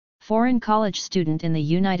Foreign college student in the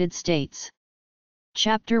United States.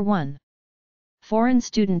 Chapter 1. Foreign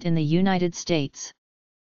student in the United States.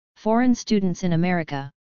 Foreign students in America.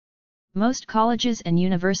 Most colleges and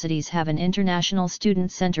universities have an international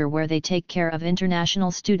student center where they take care of international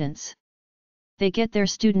students. They get their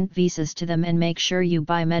student visas to them and make sure you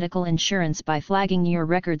buy medical insurance by flagging your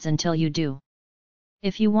records until you do.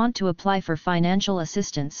 If you want to apply for financial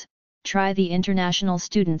assistance, try the International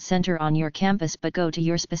Student Center on your campus, but go to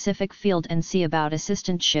your specific field and see about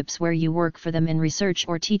assistantships where you work for them in research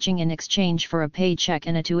or teaching in exchange for a paycheck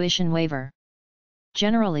and a tuition waiver.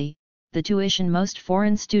 Generally, the tuition most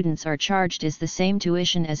foreign students are charged is the same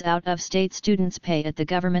tuition as out-of-state students pay at the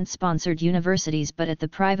government-sponsored universities, but at the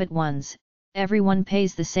private ones, everyone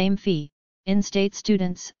pays the same fee: in-state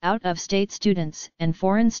students, out-of-state students, and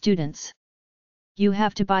foreign students. You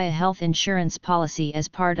have to buy a health insurance policy as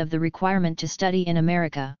part of the requirement to study in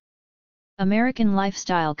America. American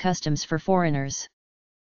lifestyle customs for foreigners.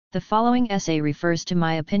 The following essay refers to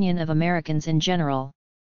my opinion of Americans in general.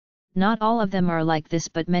 Not all of them are like this,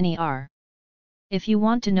 but many are. If you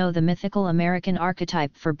want to know the mythical American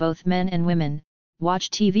archetype for both men and women, watch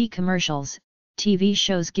TV commercials, TV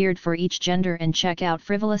shows geared for each gender, and check out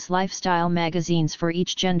frivolous lifestyle magazines for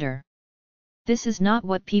each gender. This is not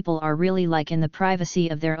what people are really like in the privacy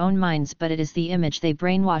of their own minds, but it is the image they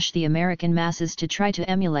brainwash the American masses to try to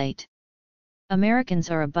emulate.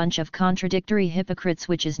 Americans are a bunch of contradictory hypocrites,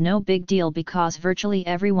 which is no big deal because virtually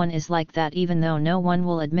everyone is like that, even though no one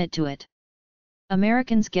will admit to it.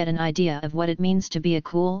 Americans get an idea of what it means to be a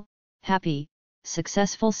cool, happy,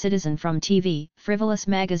 successful citizen from TV, frivolous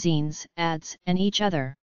magazines, ads, and each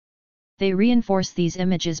other. They reinforce these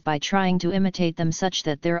images by trying to imitate them, such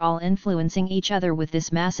that they're all influencing each other with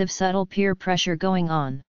this massive subtle peer pressure going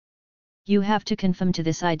on. You have to conform to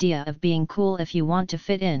this idea of being cool if you want to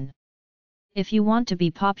fit in. If you want to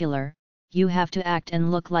be popular, you have to act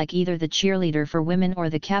and look like either the cheerleader for women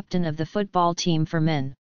or the captain of the football team for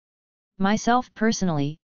men. Myself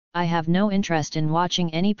personally, I have no interest in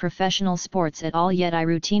watching any professional sports at all, yet I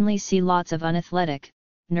routinely see lots of unathletic,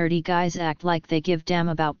 nerdy guys act like they give damn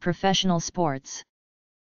about professional sports.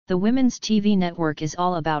 The women's TV network is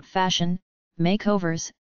all about fashion, makeovers,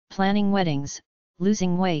 planning weddings,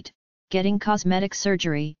 losing weight, getting cosmetic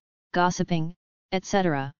surgery, gossiping,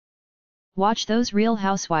 etc. Watch those Real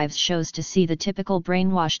Housewives shows to see the typical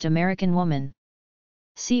brainwashed American woman.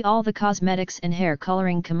 See all the cosmetics and hair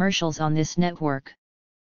coloring commercials on this network.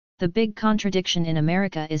 The big contradiction in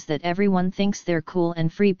America is that everyone thinks they're cool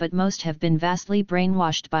and free, but most have been vastly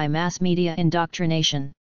brainwashed by mass media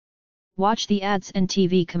indoctrination. Watch the ads and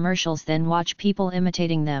TV commercials, then watch people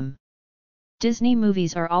imitating them. Disney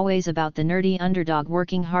movies are always about the nerdy underdog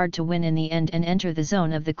working hard to win in the end and enter the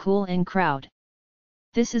zone of the cool in crowd.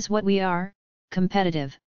 This is what we are: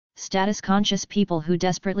 competitive, status-conscious people who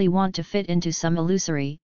desperately want to fit into some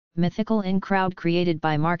illusory, mythical in crowd created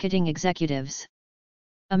by marketing executives.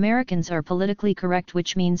 Americans are politically correct,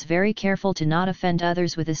 which means very careful to not offend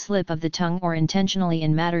others with a slip of the tongue or intentionally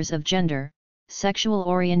in matters of gender, sexual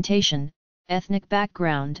orientation, ethnic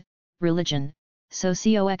background, religion,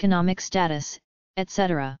 socio-economic status,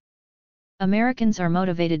 etc. Americans are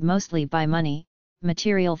motivated mostly by money,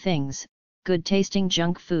 material things, good-tasting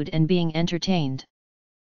junk food, and being entertained.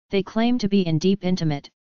 They claim to be in deep, intimate,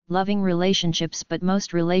 loving relationships, but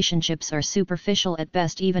most relationships are superficial at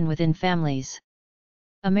best, even within families.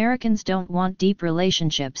 Americans don't want deep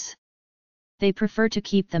relationships. They prefer to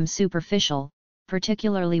keep them superficial,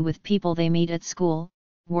 particularly with people they meet at school,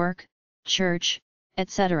 work, church,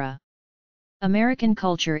 etc. American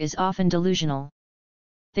culture is often delusional.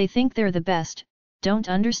 They think they're the best, don't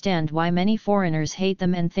understand why many foreigners hate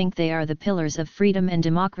them, and think they are the pillars of freedom and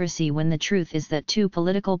democracy, when the truth is that two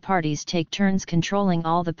political parties take turns controlling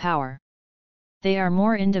all the power. They are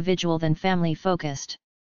more individual than family-focused.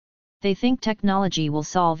 They think technology will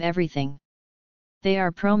solve everything. They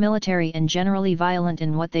are pro-military and generally violent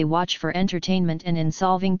in what they watch for entertainment and in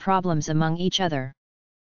solving problems among each other.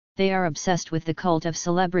 They are obsessed with the cult of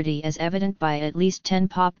celebrity, as evident by at least 10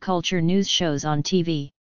 pop culture news shows on TV.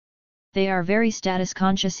 They are very status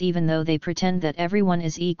conscious, even though they pretend that everyone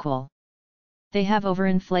is equal. They have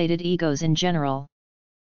overinflated egos in general.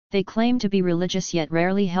 They claim to be religious, yet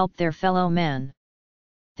rarely help their fellow man.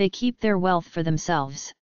 They keep their wealth for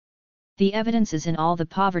themselves. The evidence is in all the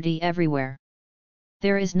poverty everywhere.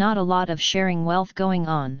 There is not a lot of sharing wealth going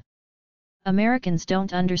on. Americans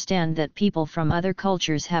don't understand that people from other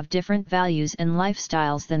cultures have different values and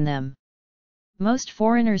lifestyles than them. Most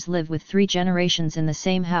foreigners live with 3 generations in the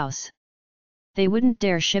same house. They wouldn't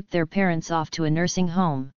dare ship their parents off to a nursing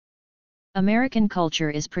home. American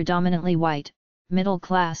culture is predominantly white, middle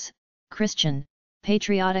class, Christian,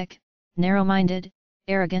 patriotic, narrow-minded,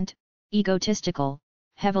 arrogant, egotistical,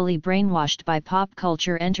 heavily brainwashed by pop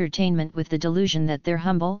culture entertainment with the delusion that they're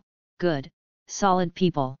humble, good, solid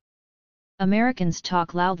people. Americans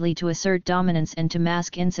talk loudly to assert dominance and to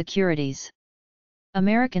mask insecurities.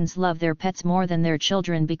 Americans love their pets more than their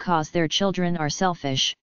children because their children are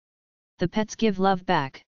selfish. The pets give love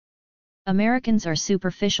back. Americans are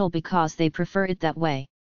superficial because they prefer it that way.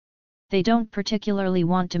 They don't particularly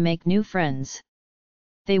want to make new friends.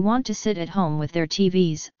 They want to sit at home with their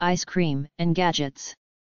TVs, ice cream, and gadgets.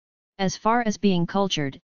 As far as being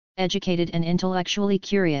cultured, educated and intellectually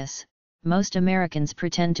curious, most Americans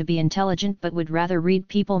pretend to be intelligent but would rather read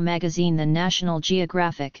People magazine than National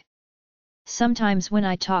Geographic. Sometimes when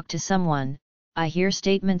I talk to someone, I hear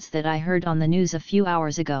statements that I heard on the news a few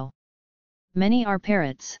hours ago. Many are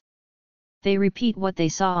parrots. They repeat what they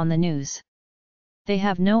saw on the news. They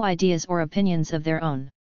have no ideas or opinions of their own.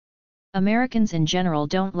 Americans in general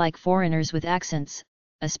don't like foreigners with accents,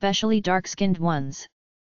 especially dark-skinned ones.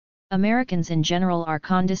 Americans in general are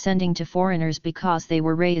condescending to foreigners because they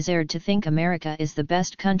were raised to think America is the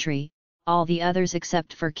best country, all the others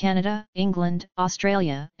except for Canada, England,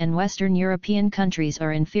 Australia, and Western European countries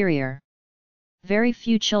are inferior. Very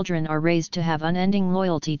few children are raised to have unending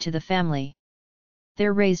loyalty to the family.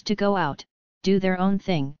 They're raised to go out, do their own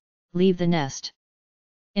thing, leave the nest.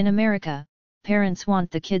 In America, parents want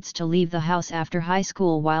the kids to leave the house after high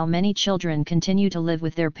school while many children continue to live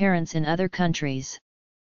with their parents in other countries.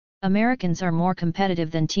 Americans are more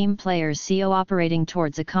competitive than team players operating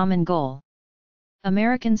towards a common goal.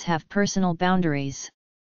 Americans have personal boundaries.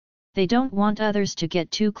 They don't want others to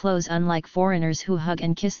get too close, unlike foreigners who hug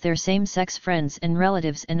and kiss their same-sex friends and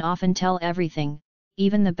relatives and often tell everything,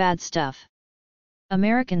 even the bad stuff.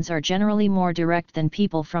 Americans are generally more direct than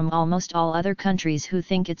people from almost all other countries who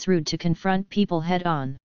think it's rude to confront people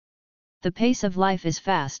head-on. The pace of life is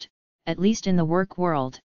fast, at least in the work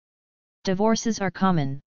world. Divorces are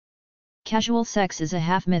common. Casual sex is a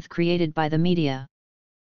half-myth created by the media.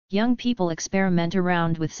 Young people experiment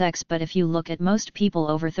around with sex, but if you look at most people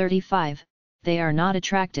over 35, they are not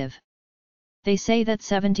attractive. They say that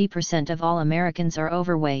 70% of all Americans are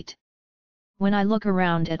overweight. When I look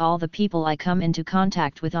around at all the people I come into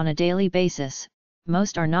contact with on a daily basis,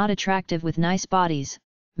 most are not attractive with nice bodies,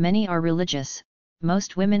 many are religious,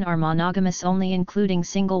 most women are monogamous only including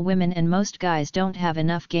single women, and most guys don't have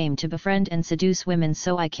enough game to befriend and seduce women,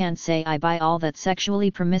 so I can't say I buy all that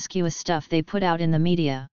sexually promiscuous stuff they put out in the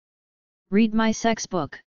media. Read my sex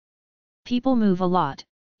book. People move a lot,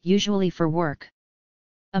 usually for work.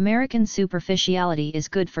 American superficiality is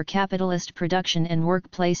good for capitalist production and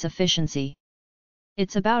workplace efficiency.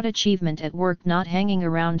 It's about achievement at work, not hanging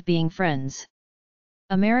around being friends.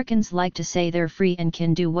 Americans like to say they're free and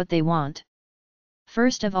can do what they want.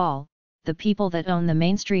 First of all, the people that own the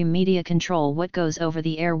mainstream media control what goes over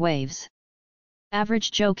the airwaves.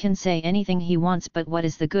 Average Joe can say anything he wants, but what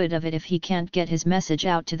is the good of it if he can't get his message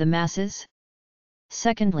out to the masses?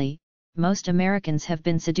 Secondly, most Americans have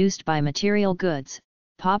been seduced by material goods,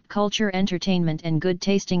 pop culture entertainment and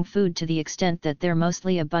good-tasting food to the extent that they're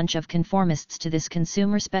mostly a bunch of conformists to this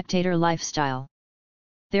consumer spectator lifestyle.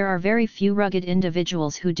 There are very few rugged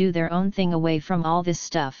individuals who do their own thing away from all this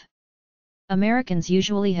stuff. Americans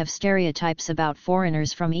usually have stereotypes about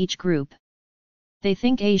foreigners from each group. They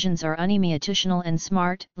think Asians are unimitational and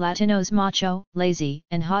smart, Latinos macho, lazy,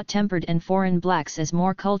 and hot-tempered, and foreign blacks as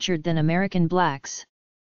more cultured than American blacks.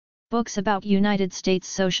 Books about United States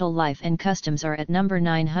social life and customs are at number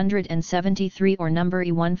 973 or number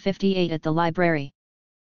E158 at the library.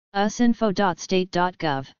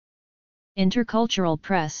 usinfo.state.gov. Intercultural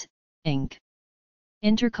Press, Inc.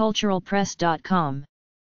 Interculturalpress.com.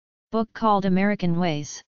 Book called American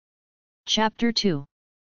Ways. Chapter 2.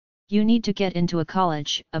 You need to get into a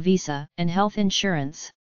college, a visa, and health insurance.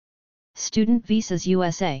 Student Visas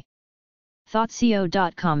USA.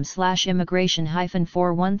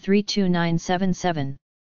 thoughtsco.com/immigration-4132977.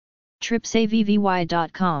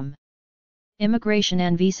 tripsavvy.com.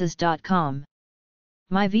 immigrationandvisas.com.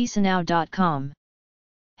 myvisanow.com.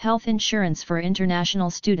 Health insurance for international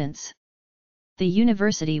students. The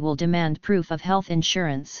university will demand proof of health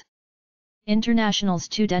insurance.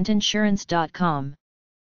 internationalstudentinsurance.com.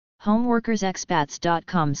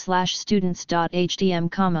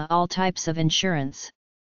 homeworkersexpats.com/students.htm, all types of insurance.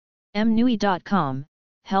 mnui.com,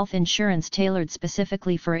 health insurance tailored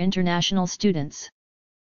specifically for international students.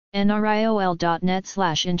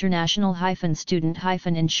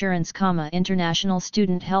 nriol.net/international-student-insurance, international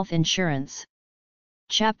student health insurance.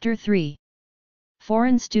 Chapter 3.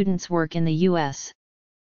 Foreign students work in the U.S.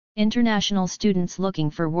 International students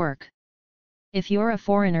looking for work. If you're a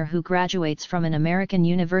foreigner who graduates from an American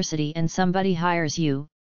university and somebody hires you,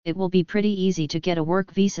 it will be pretty easy to get a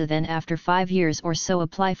work visa, then after 5 years or so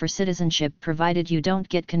apply for citizenship provided you don't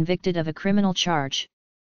get convicted of a criminal charge.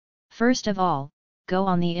 First of all, go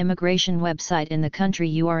on the immigration website in the country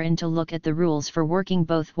you are in to look at the rules for working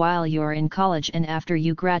both while you're in college and after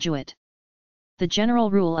you graduate. The general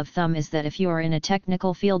rule of thumb is that if you are in a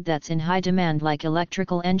technical field that's in high demand like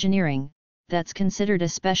electrical engineering, that's considered a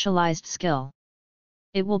specialized skill.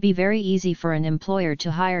 It will be very easy for an employer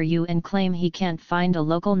to hire you and claim he can't find a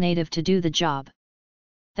local native to do the job.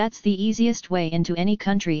 That's the easiest way into any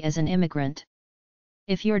country as an immigrant.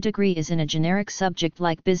 If your degree is in a generic subject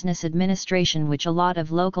like business administration, which a lot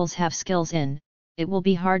of locals have skills in, it will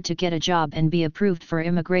be hard to get a job and be approved for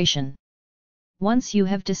immigration. Once you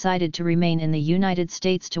have decided to remain in the United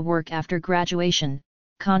States to work after graduation,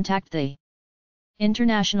 contact the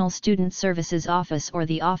International Student Services Office or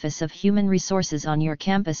the Office of Human Resources on your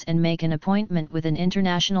campus and make an appointment with an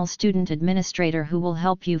international student administrator who will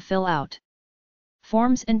help you fill out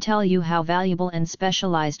forms and tell you how valuable and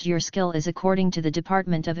specialized your skill is according to the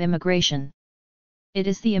Department of Immigration. It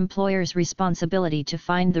is the employer's responsibility to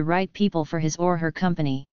find the right people for his or her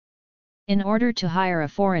company. In order to hire a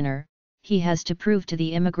foreigner, he has to prove to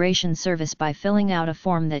the Immigration Service by filling out a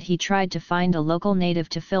form that he tried to find a local native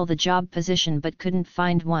to fill the job position but couldn't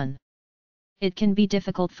find one. It can be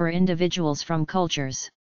difficult for individuals from cultures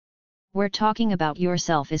where talking about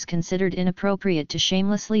yourself is considered inappropriate to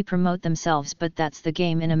shamelessly promote themselves, but that's the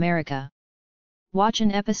game in America. Watch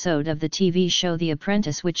an episode of the TV show The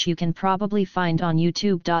Apprentice, which you can probably find on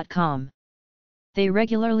youtube.com. They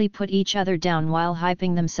regularly put each other down while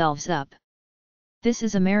hyping themselves up. This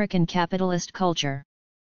is American capitalist culture.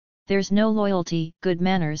 There's no loyalty, good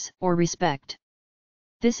manners, or respect.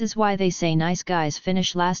 This is why they say nice guys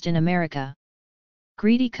finish last in America.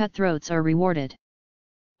 Greedy cutthroats are rewarded.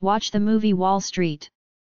 Watch the movie Wall Street.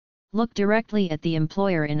 Look directly at the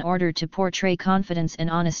employer in order to portray confidence and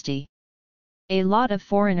honesty. A lot of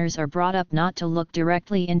foreigners are brought up not to look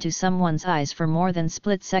directly into someone's eyes for more than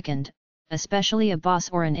split second, especially a boss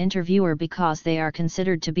or an interviewer, because they are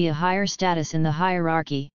considered to be a higher status in the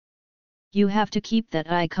hierarchy. You have to keep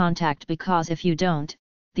that eye contact, because if you don't,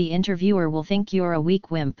 the interviewer will think you're a weak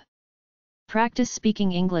wimp. Practice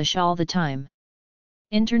speaking English all the time.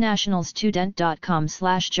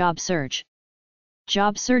 internationalstudent.com/job search.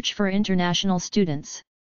 Job search for international students.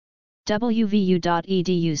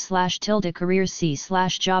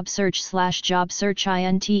 wvu.edu/careers/job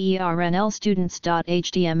search/internl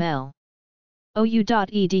students.html.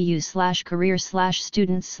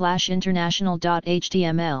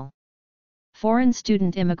 ou.edu/career/students/international.html. Foreign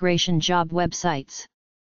student immigration job websites.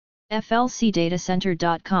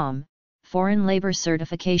 flcdatacenter.com, Foreign Labor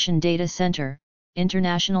Certification Data Center,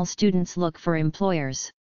 international students look for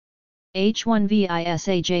employers.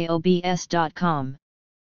 h1visajobs.com.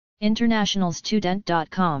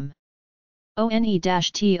 internationalstudent.com.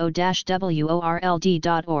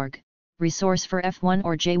 one-to-world.org, resource for F1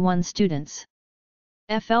 or J1 students.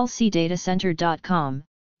 flcdatacenter.com,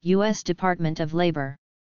 U.S. Department of Labor.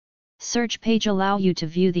 Search page allow you to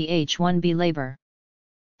view the H-1B labor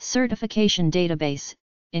certification database,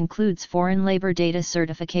 includes foreign labor data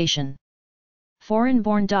certification.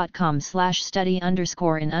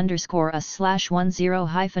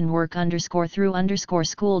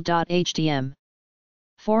 foreignborn.com/study_us/10-work_through_school.htm.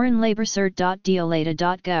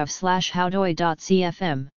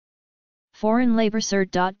 foreignlaborcert.deolata.gov/howdoi.cfm.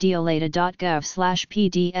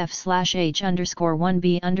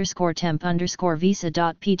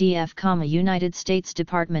 foreignlaborcert.deolata.gov/pdf/h_1b_temp_visa.pdf, United States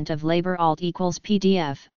Department of Labor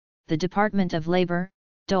alt=pdf. The Department of Labor,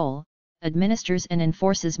 DOL, administers and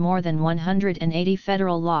enforces more than 180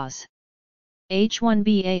 federal laws.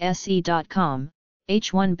 h1base.com,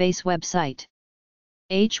 H1 base website.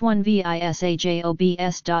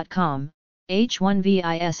 h1visajobs.com,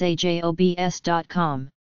 h1visajobs.com.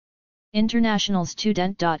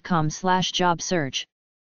 internationalstudent.com/job search.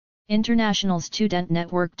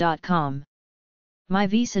 internationalstudentnetwork.com.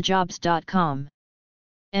 myvisajobs.com.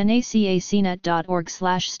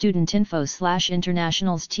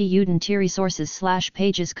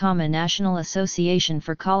 nacacnet.org/studentinfo/internationalstudentresources/pages, National Association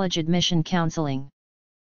for College Admission Counseling.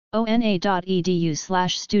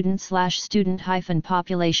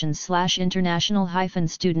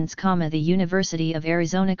 ona.edu/student/student-populations/international-students, the University of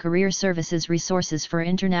Arizona Career Services resources for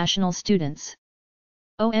international students.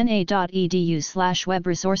 ona.edu/web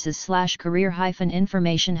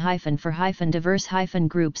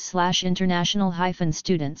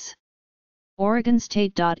resources/career-information-for-diverse-groups/international-students.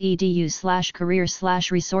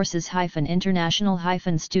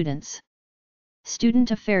 oregonstate.edu/career/resources-international-students.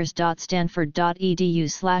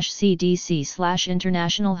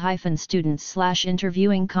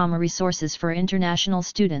 studentaffairs.stanford.edu/cdc/international-students/interviewing, resources for international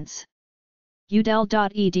students.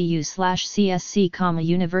 udel.edu/csc,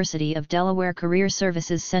 University of Delaware Career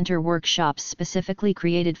Services Center workshops specifically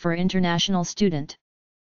created for international student.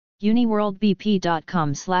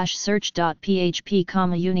 uniworldbp.com/search.php,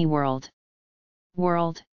 uniworld.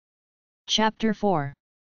 World. Chapter 4.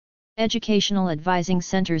 Educational Advising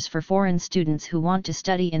Centers for Foreign Students who want to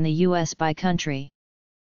study in the U.S. by country.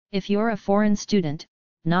 If you're a foreign student,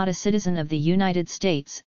 not a citizen of the United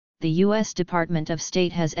States, the U.S. Department of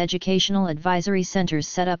State has educational advisory centers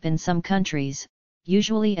set up in some countries,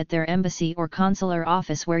 usually at their embassy or consular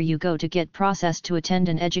office, where you go to get processed to attend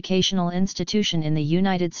an educational institution in the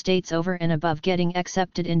United States over and above getting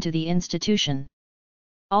accepted into the institution.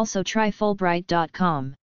 Also try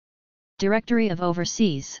Fulbright.com. Directory of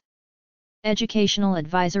Overseas Educational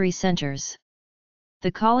Advisory Centers.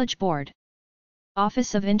 The College Board.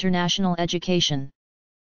 Office of International Education.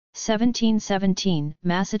 1717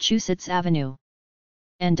 Massachusetts Avenue,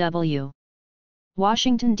 NW.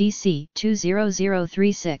 Washington, D.C.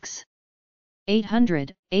 20036.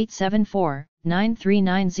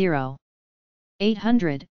 800-874-9390.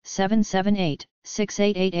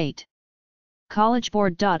 800-778-6888.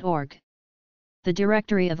 collegeboard.org. The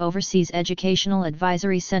Directory of Overseas Educational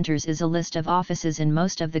Advisory Centers is a list of offices in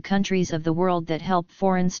most of the countries of the world that help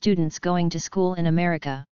foreign students going to school in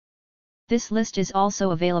America. This list is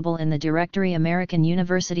also available in the directory American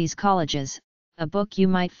Universities Colleges, a book you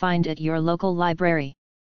might find at your local library.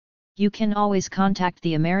 You can always contact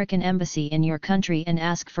the American Embassy in your country and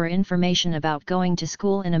ask for information about going to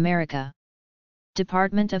school in America.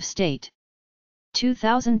 Department of State.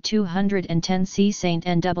 2210 C. St.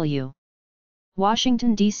 N.W.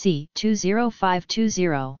 Washington, D.C.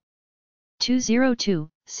 20520.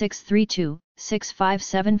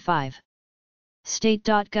 202-632-6575.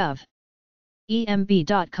 State.gov.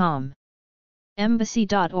 emb.com.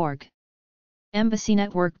 Embassy.org.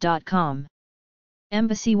 EmbassyNetwork.com.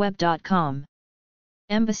 EmbassyWeb.com.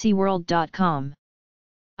 EmbassyWorld.com.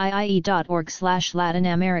 IIE.org/Latin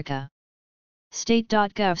America.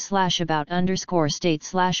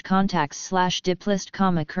 State.gov/about_state/contacts/diplist,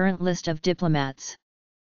 current list of diplomats.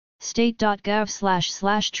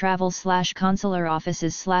 State.gov//travel/consular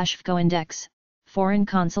offices/FCO-index, foreign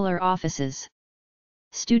consular offices.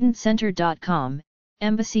 StudentCenter.com,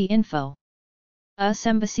 Embassy Info.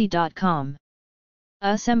 usembassy.com.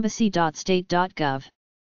 usembassy.state.gov.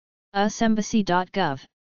 usembassy.gov.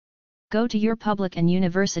 Go to your public and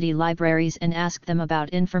university libraries and ask them about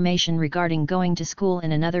information regarding going to school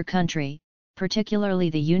in another country, particularly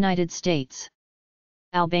the United States.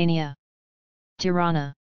 Albania.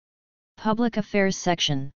 Tirana. Public Affairs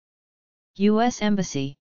Section. U.S.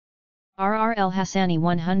 Embassy. RR El Hassani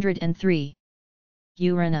 103.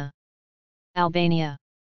 Urina. Albania.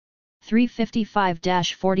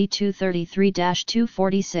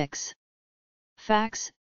 355-4233-246.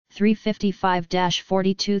 Fax,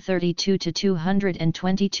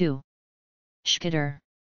 355-4232-222. Shkodër.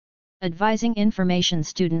 Advising Information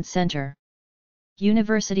Student Center.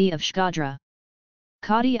 University of Shkodra.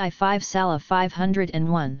 Kadi I5 Sala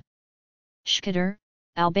 501. Shkodër,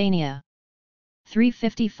 Albania.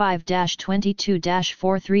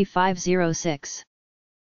 355-22-43506.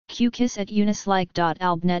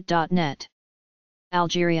 qkis@unislike.albnet.net.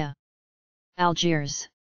 Algeria. Algiers.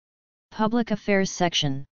 Public Affairs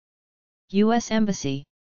Section. U.S. Embassy.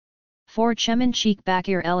 4 Chemin Cheikh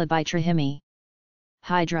Bakir El Abai Trahimi.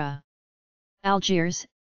 Hydra. Algiers,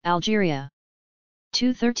 Algeria.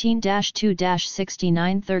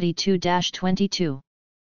 213-2-6932-22.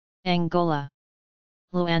 Angola.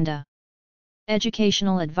 Luanda.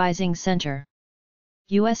 Educational Advising Center.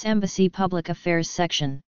 U.S. Embassy Public Affairs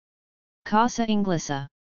Section. Casa Inglesa.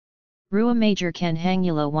 Rua Major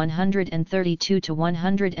Kanhangulo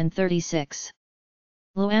 132-136.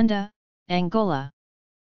 Luanda, Angola.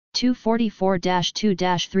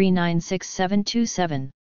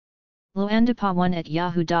 244-2-396727.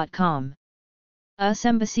 luandapa1@yahoo.com.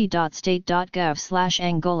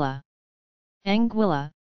 usembassy.state.gov/Angola.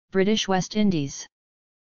 Anguilla, British West Indies.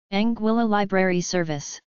 Anguilla Library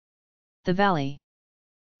Service. The Valley.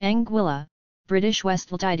 Anguilla, British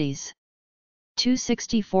West Indies.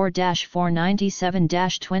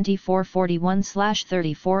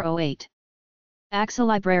 264-497-2441/3408. AXA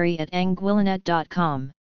Library at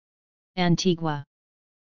anguillanet.com. Antigua.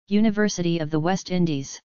 University of the West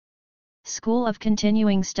Indies. School of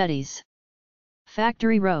Continuing Studies.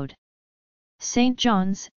 Factory Road. St.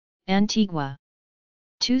 John's, Antigua.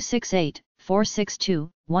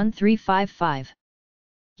 268-462-1355.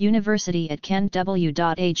 University at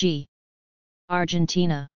kentw.ag.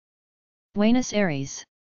 Argentina. Buenos Aires.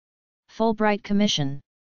 Fulbright Commission.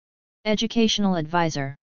 Educational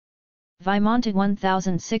Advisor. Vimonte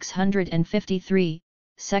 1653,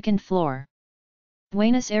 2nd floor.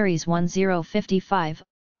 Buenos Aires 1055,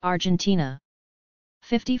 Argentina.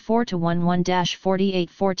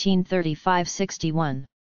 54-11-48-1435-61.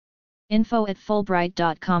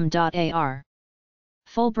 info@fulbright.com.ar.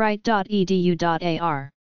 fulbright.edu.ar.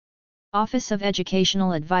 Office of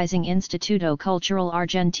Educational Advising Instituto Cultural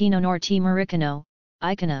Argentino Norteamericano,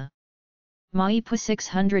 ICANA. Maipu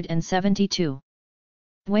 672.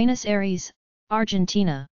 Buenos Aires,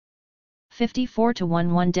 Argentina.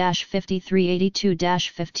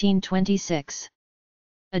 54-11-5382-1526.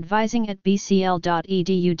 Advising at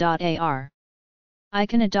bcl.edu.ar.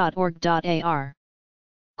 icana.org.ar.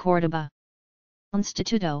 Córdoba.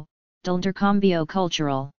 Instituto del Intercambio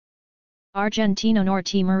Cultural Argentino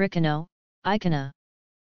Norteamericano, ICANA.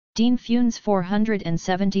 Dean Funes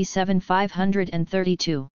 477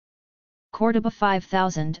 532. Córdoba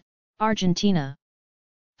 5000, Argentina.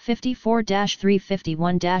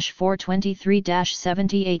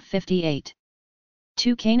 54-351-423-7858.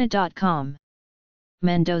 Tucana.com.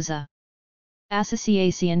 Mendoza.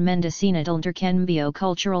 Asociación Mendocina del Intercambio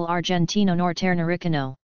Cultural Argentino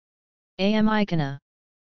Norteamericano. AM ICANA.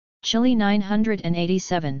 Chile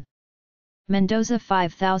 987. Mendoza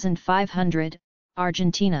 5500,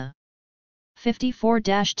 Argentina.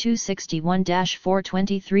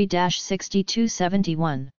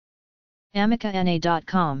 54-261-423-6271.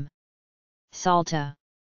 amicana.com. Salta.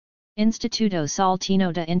 Instituto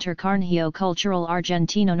Saltino de Intercambio Cultural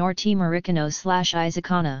Argentino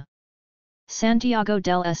Norteamericano/Izicana. Santiago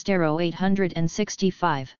del Estero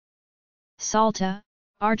 865. Salta,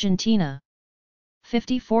 Argentina.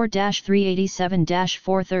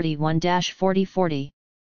 54-387-431-4040.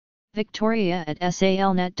 Victoria at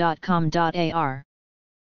salnet.com.ar.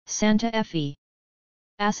 Santa Fe.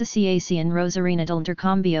 Asociación Rosarina del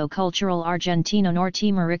Intercambio Cultural Argentino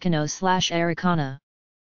Norteamericano/Aricana.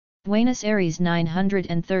 Buenos Aires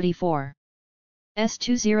 934.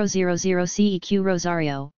 S2000 CEQ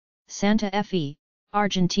Rosario, Santa Fe,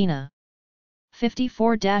 Argentina.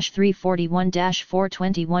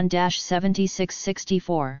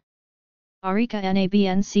 54-341-421-7664.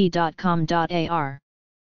 aricanabnc.com.ar.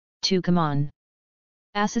 Tucumán.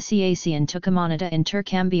 Asociación Tucumana de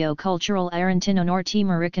Intercambio Cultural Argentino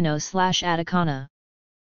Norteamericano/Atacana.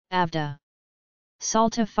 AVDA.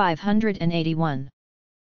 Salta 581.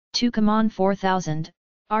 Tucumán 4000,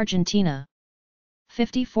 Argentina.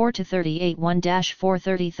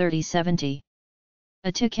 54-381-430-3070.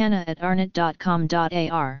 Atacana at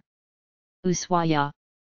arnet.com.ar. Ushuaia.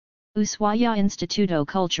 Ushuaia Instituto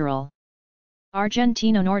Cultural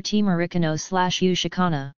Argentino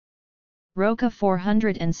Norteamericano/Ushacana. Roca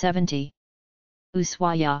 470.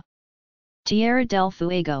 Ushuaia. Tierra del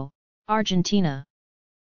Fuego, Argentina.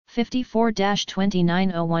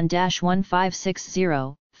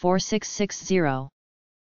 54-2901-1560, 4660.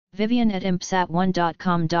 Vivian at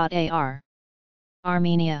impsat1.com.ar.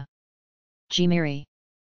 Armenia. Gjimiri.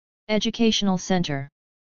 Educational Center.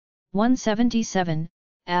 177,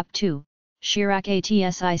 App 2, Chirac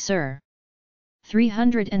ATSI Sir.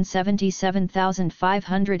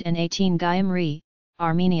 377,518 Gyumri,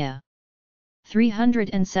 Armenia.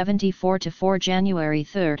 374-4 January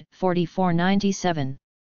 3, 4497.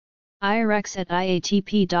 IRX at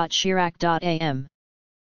iatp.chirac.am.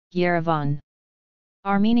 Yerevan.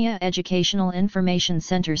 Armenia Educational Information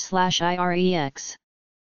Center/IREX.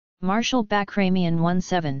 Marshall Bakramian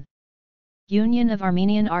 17. Union of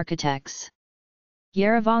Armenian Architects.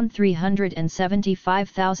 Yerevan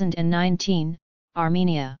 375,019,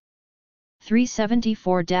 Armenia.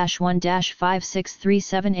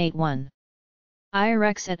 374-1-563781.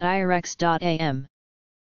 IRX at irx.am.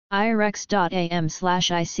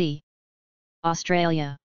 irx.am/ic.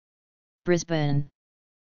 Australia. Brisbane.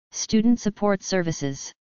 Student Support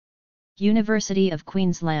Services. University of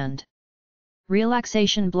Queensland.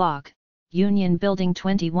 Relaxation Block, Union Building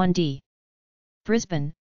 21D.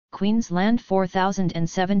 Brisbane, Queensland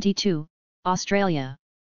 4072, Australia.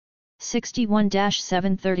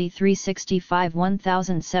 61-73365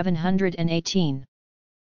 1718.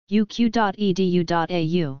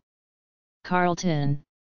 uq.edu.au. Carlton.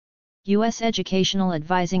 U.S. Educational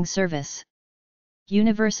Advising Service.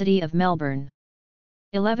 University of Melbourne.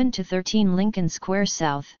 11-13 Lincoln Square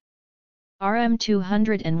South. RM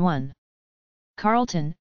 201.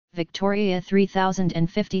 Carlton, Victoria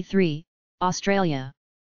 3053, Australia.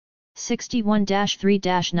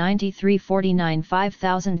 61-3-9349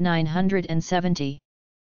 5970.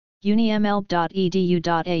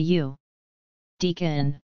 unimlb.edu.au.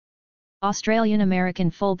 Deakin. Australian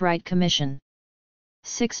American Fulbright Commission.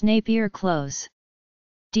 6 Napier Close.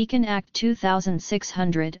 Deakin Act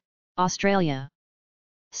 2600, Australia.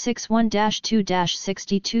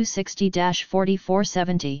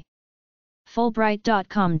 61-2-6260-4470.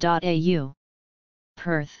 Fulbright.com.au.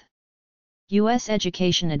 Perth. U.S.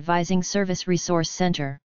 Education Advising Service Resource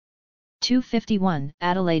Centre. 251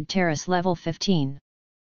 Adelaide Terrace Level 15.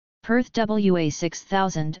 Perth WA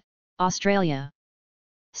 6000, Australia.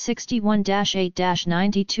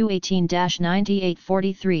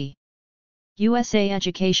 61-8-9218-9843.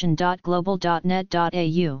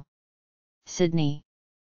 usaeducation.global.net.au. Sydney.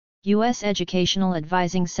 U.S. Educational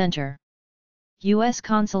Advising Centre. U.S.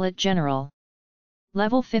 Consulate General.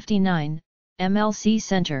 Level 59, MLC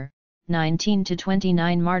Centre,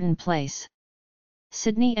 19-29 Martin Place.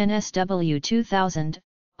 Sydney NSW 2000,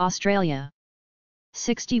 Australia.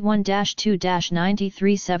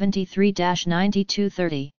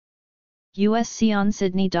 61-2-9373-9230.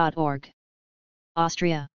 usconsydney.org.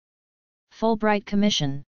 Austria. Fulbright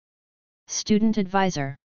Commission. Student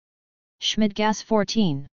Advisor. Schmidgasse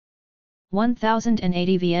 14.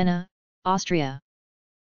 1080 Vienna, Austria.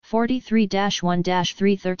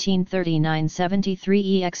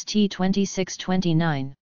 43-1-3133973 EXT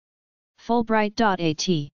 2629. Fulbright.at.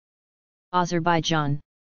 Azerbaijan.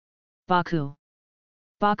 Baku.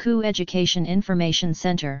 Baku Education Information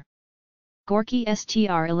Center. Gorky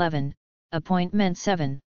STR 11, Appointment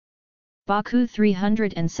 7. Baku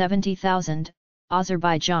 370,000,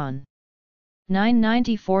 Azerbaijan.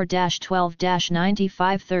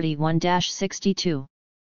 994-12-9531-62.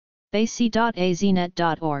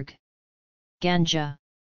 basi.aznet.org. Ganja.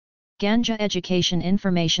 Ganja Education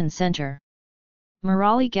Information Center.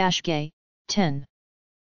 Murali Gashgay, 10.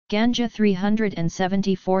 Ganja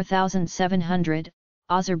 374,700,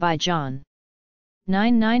 Azerbaijan.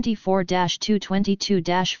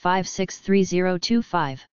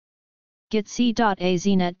 994-222-563025.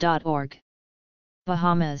 gitc.aznet.org.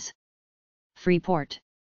 Bahamas. Freeport.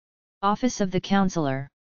 Office of the Counselor.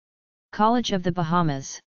 College of the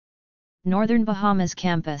Bahamas. Northern Bahamas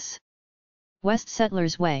Campus. West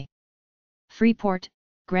Settlers Way. Freeport,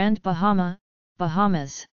 Grand Bahama,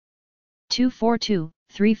 Bahamas.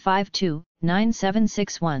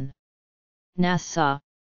 242-352-9761. Nassau.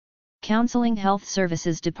 Counseling Health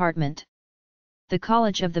Services Department. The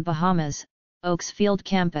College of the Bahamas, Oaksfield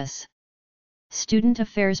Campus. Student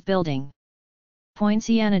Affairs Building.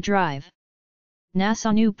 Poinciana Drive.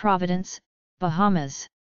 Nassau New Providence, Bahamas.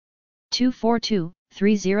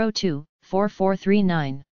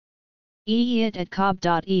 242-302-4439.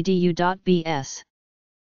 eat@cobb.edu.bs.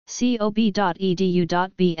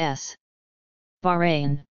 cob.edu.bs.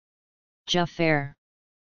 Bahrain. Jaffair.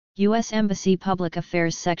 U.S. Embassy Public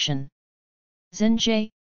Affairs Section. Zinjay,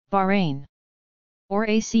 Bahrain. Or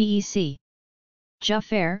ACEC.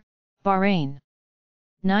 Jaffair, Bahrain.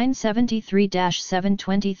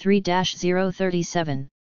 973-723-037.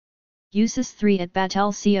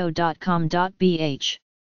 usis3@batelco.com.bh.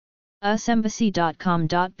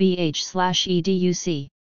 usembassy.com.bh/educ.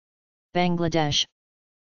 Bangladesh.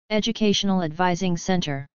 Educational Advising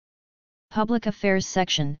Center. Public Affairs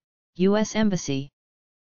Section, U.S. Embassy.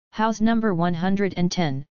 House number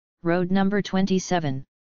 110, Road number 27.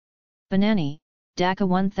 Banani, Dhaka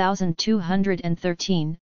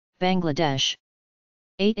 1213, Bangladesh.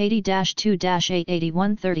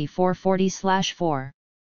 880-2-881-3440/4.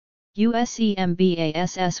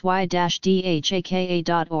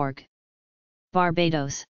 usembassy-dhaka.org.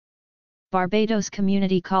 Barbados. Barbados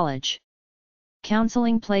Community College.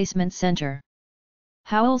 Counseling Placement Center.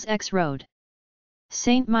 Howells X Road.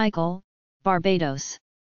 St. Michael, Barbados.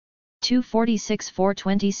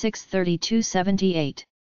 246-426-3278.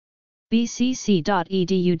 bcc.edu.bb.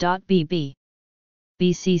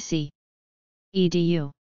 BCC.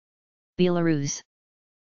 Edu. Belarus.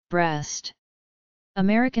 Brest.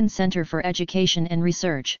 American Center for Education and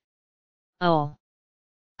Research. UL.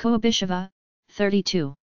 Koabisheva,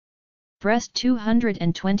 32. Brest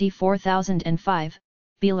 224,005,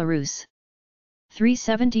 Belarus.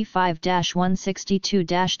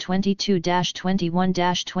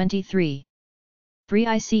 375-162-22-21-23.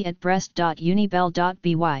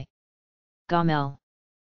 bric@brest.unibel.by. Gomel.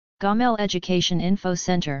 Gomel Education Info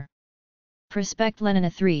Center. Prospect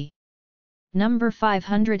Lenina 3. Number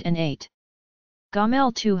 508.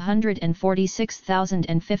 Gomel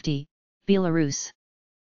 246,050, Belarus.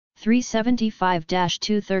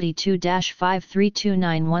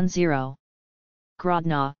 375-232-532910.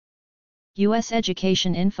 Grodno. U.S.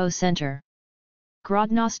 Education Info Center.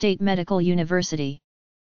 Grodno State Medical University.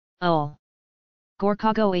 UL.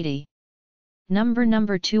 Gorkago 80.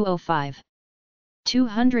 Number 205.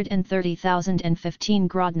 230,015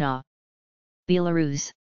 Grodno.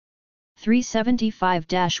 Belarus.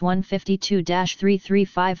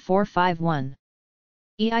 375-152-335451.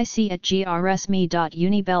 EIC at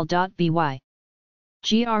grsme.unibel.by.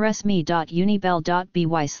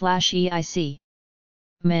 grsme.unibel.by/EIC.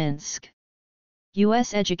 Minsk.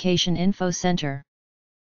 U.S. Education Info Center.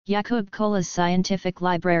 Yakub Kola's Scientific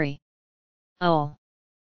Library. Ul.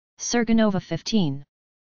 Serganova 15.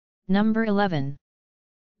 Number 11.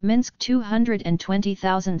 Minsk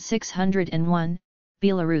 220,601,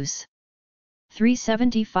 Belarus.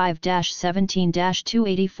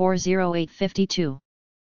 375-17-2840852.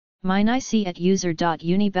 MineIC at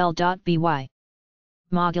user.unibel.by.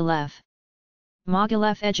 Mogilev.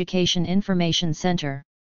 Mogilev Education Information Center.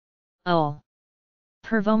 Ul.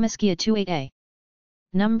 Pervomyskia 28A.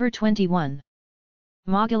 Number 21.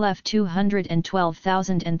 Mogilev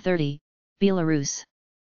 212,030, Belarus.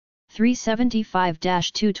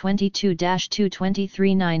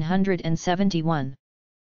 375-222-223-971.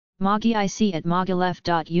 MogiIC at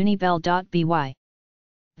mogilev.unibel.by.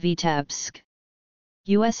 Vitebsk.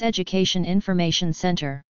 U.S. Education Information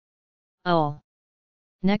Center. Ul.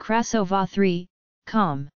 Nekrasova 3,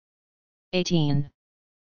 Com. 18.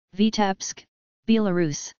 Vitebsk,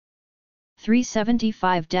 Belarus.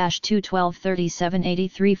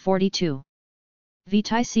 375-212-378342.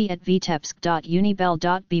 VTIC at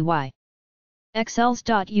vitebsk.unibel.by.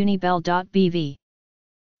 excels.unibel.bv.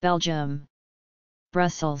 Belgium.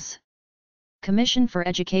 Brussels. Commission for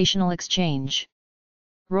Educational Exchange.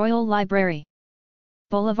 Royal Library.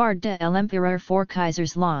 Boulevard de l'Empereur 4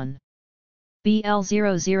 Kaiserslautern.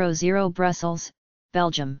 BL000 Brussels,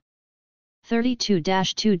 Belgium.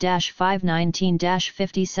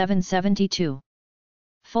 32-2-519-5772.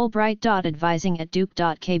 Fulbright.advising at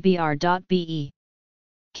duke.kbr.be.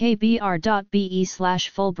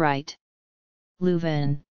 kbr.be/Fulbright.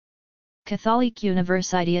 Leuven. Katholiek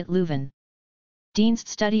Universiteit Leuven.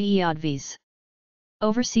 Dienststudie Advies.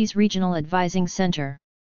 Overseas Regional Advising Center.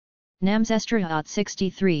 Namzesstraat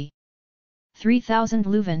 63. 3000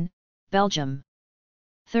 Leuven, Belgium.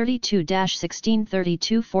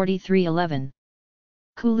 32-1632-4311.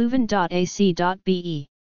 kuleuven.ac.be.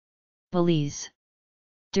 Belize.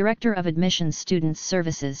 Director of Admissions Students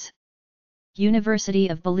Services. University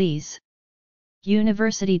of Belize.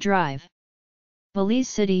 University Drive. Belize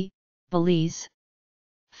City, Belize.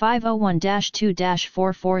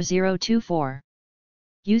 501-2-44024.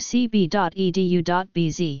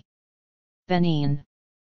 ucb.edu.bz. Benin.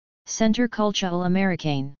 Centre Culturel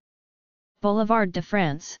Américain. Boulevard de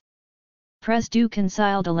France. Presse du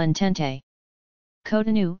Conseil de l'Entente.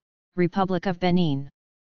 Cotonou, Republic of Benin.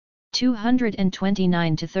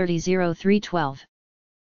 229-300312.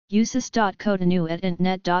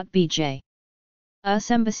 usis.cotonou@intnet.bj.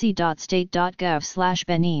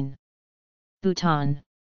 usembassy.state.gov/Benin. Bhutan.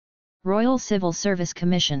 Royal Civil Service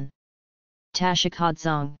Commission.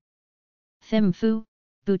 Tashikhodzong. Thimphu,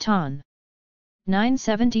 Bhutan.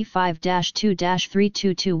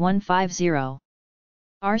 975-2-322150.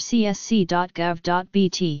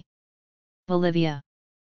 rcsc.gov.bt. Bolivia.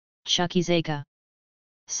 Chuquisaca.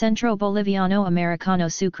 Centro Boliviano Americano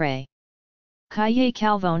Sucre. Calle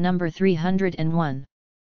Calvo number 301.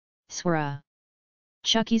 Suara.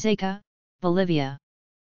 Chuquisaca, Bolivia.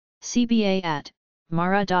 CBA at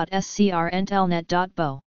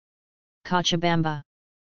mara.scrntlnet.bo. Cochabamba.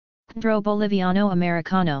 Centro Boliviano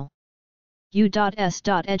Americano. U.S.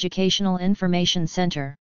 Educational Information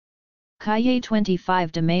Center. Calle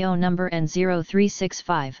 25 de Mayo number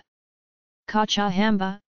N0365.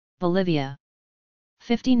 Cochabamba, Bolivia.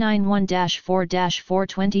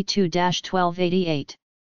 591-4-422-1288.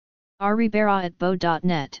 Arribera at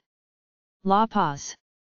bo.net. La Paz.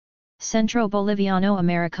 Centro Boliviano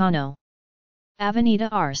Americano. Avenida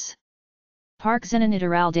Arce. Parque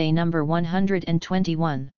Zenoniteralde number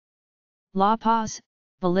 121. La Paz,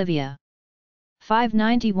 Bolivia.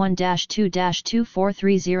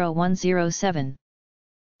 591-2-2430107.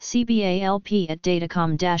 CBALP at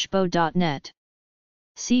datacom-bo.net.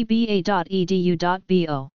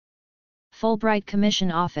 cba.edu.bo. Fulbright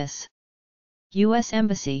Commission Office. U.S.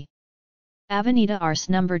 Embassy. Avenida Arce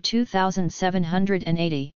number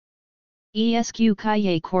 2780. ESQ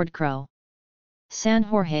Calle Cordcro. San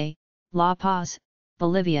Jorge, La Paz,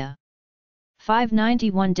 Bolivia.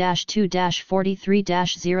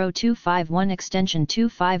 591-2-43-0251 extension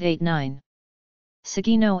 2589.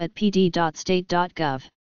 Seguino at pd.state.gov.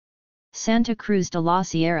 Santa Cruz de la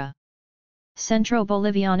Sierra. Centro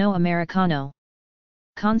Boliviano Americano.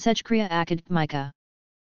 Consejcría Académica.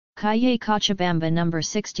 Calle Cochabamba number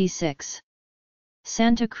 66.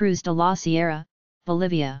 Santa Cruz de la Sierra,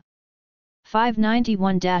 Bolivia.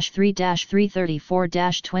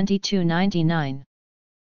 591-3-334-2299.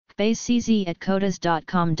 CZ at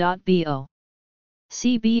codas.com.bo.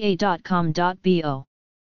 cba.com.bo.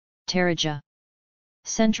 Tarija.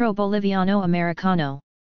 Centro Boliviano Americano.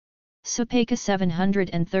 Supaca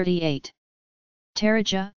 738.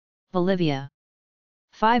 Tarija, Bolivia.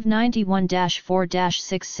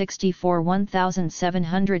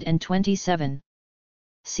 591-4-664-1727.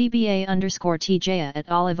 CBA_TJA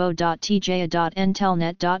at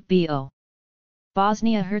olivo.tja.entelnet.bo.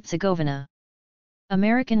 Bosnia-Herzegovina.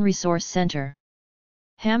 American Resource Center.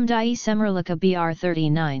 Hamdai Semrlika BR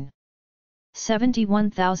 39.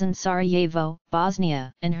 71,000 Sarajevo,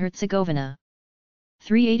 Bosnia and Herzegovina.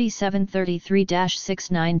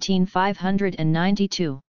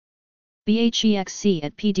 38733-619-592. BHEXC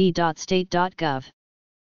at pd.state.gov.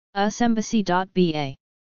 usembassy.ba.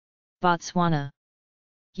 Botswana.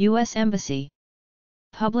 U.S. Embassy.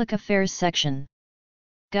 Public Affairs Section.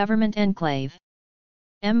 Government Enclave.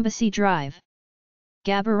 Embassy Drive.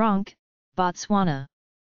 Gaborone, Botswana.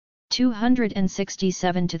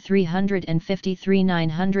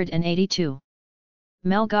 267-353-982.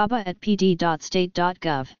 Melgaba at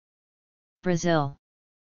pd.state.gov. Brazil.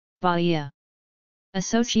 Bahia.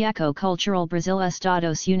 Asociação Cultural Brasil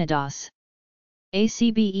Estados Unidos.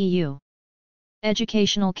 ACBEU.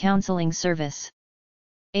 Educational Counseling Service.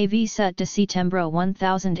 AV set de setembro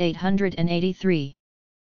 1883.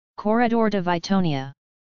 Corredor de Vitonia.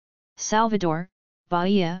 Salvador,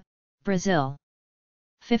 Bahia, Brazil.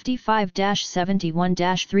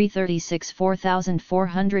 55-71-336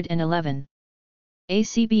 4411.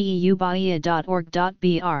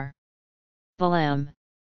 acbeubahia.org.br. Belém.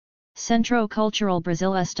 Centro Cultural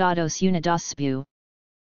Brasil Estados Unidos SPU.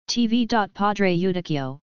 TV.Padre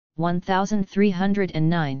Eudíquio,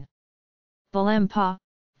 1309. Belém Pa,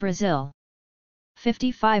 Brazil.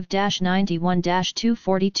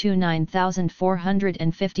 55-91-242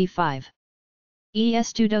 9455.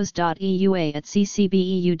 estudos.eua at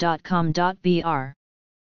ccbeu.com.br.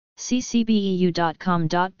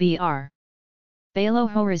 ccbeu.com.br. Belo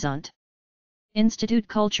Horizonte. Instituto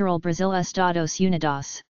Cultural Brasil Estados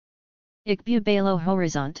Unidos. ICBU Belo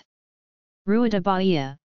Horizonte. Rua da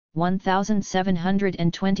Bahia,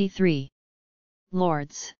 1723.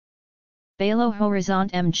 Lourdes. Belo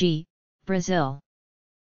Horizonte MG, Brazil.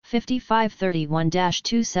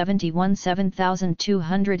 5531-271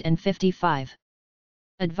 7255.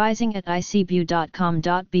 Advising at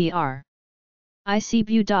icbu.com.br.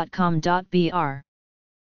 icbu.com.br.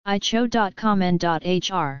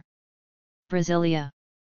 icho.com.hr. Brasilia.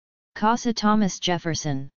 Casa Thomas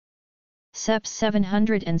Jefferson. CEP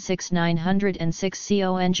 706 906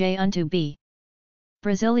 CONJ unto B.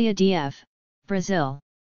 Brasilia DF, Brazil.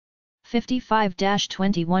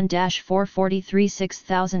 55-21-443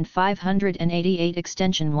 6588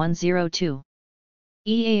 extension 102.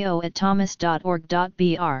 EAO at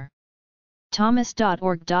thomas.org.br.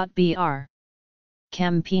 thomas.org.br.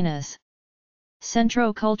 Campinas.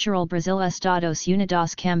 Centro Cultural Brasil Estados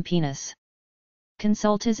Unidos Campinas.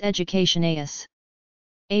 Consultas Educacionais.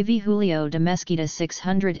 AV Julio de Mesquita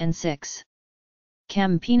 606.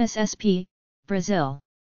 Campinas SP, Brazil.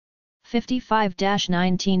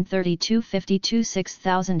 55-1932 52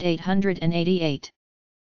 6888.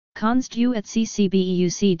 Constu at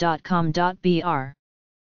ccbeuc.com.br.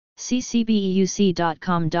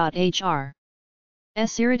 ccbeuc.com.hr.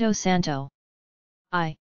 Espírito Santo.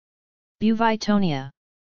 I. Vitonia.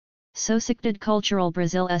 Sociedade Cultural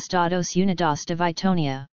Brasil Estados Unidos de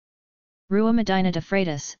Vitonia. Rua Medina de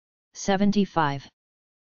Freitas, 75.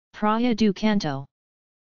 Praia do Canto.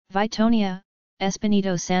 Vitonia,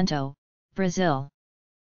 Espírito Santo, Brazil.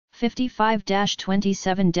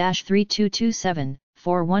 55-27-3227,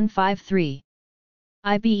 4153.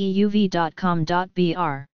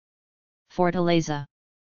 ibeuv.com.br. Fortaleza.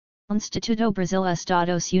 Instituto Brasil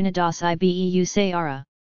Estados Unidos IBEU Ceará.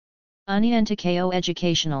 União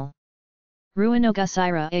Educacional. Rua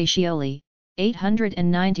Nogueira Acioli,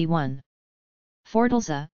 891.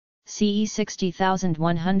 Fortaleza, CE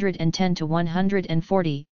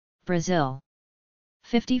 60110-140, Brazil.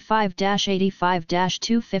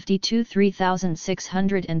 55-85-252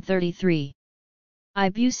 3633.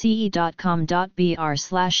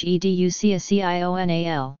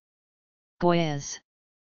 ibuce.com.br/educacional. Goiás.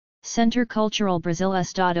 Centro Cultural Brasil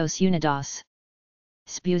Estados Unidos.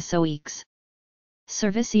 SPUSOEX.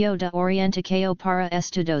 Servicio de Orientação para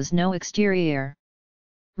Estudos no Exterior.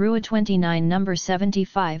 Rua 29 No.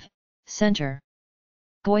 75, Center.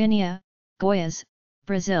 Goiânia, Goiás,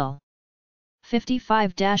 Brazil.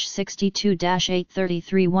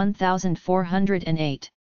 55-62-833 1408.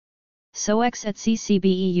 SOEX at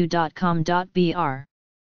ccbeu.com.br.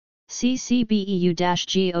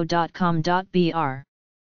 ccbeu-go.com.br.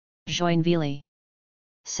 Joinville.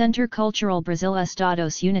 Centro Cultural Brasil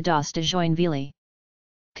Estados Unidos de Joinville.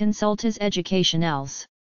 Consultas Educacionais.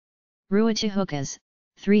 Rua Tijucas,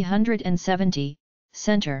 370,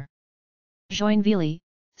 Center. Joinville,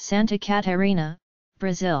 Santa Catarina,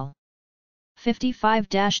 Brazil.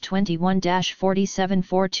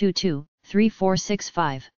 55-21-47422,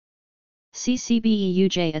 3465.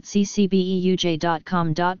 ccbeuj at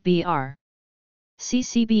ccbeuj.com.br.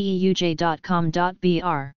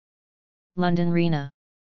 ccbeuj.com.br. London Rena.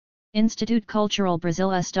 Instituto Cultural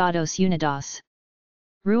Brasil Estados Unidos.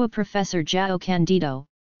 Rua Professor João Candido,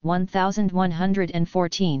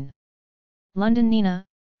 1114. London Nina,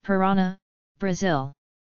 Parana, Brazil.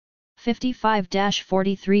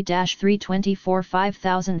 55-43-324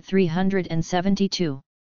 5372.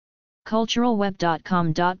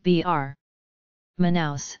 culturalweb.com.br.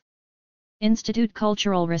 Manaus. Instituto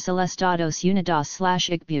Cultural Brasil Estados Unidos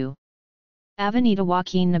 /ICBU. Avenida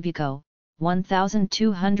Joaquim Nabuco,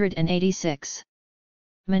 1286.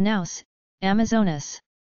 Manaus, Amazonas.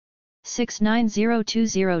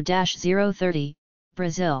 69020-030,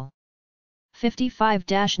 Brazil.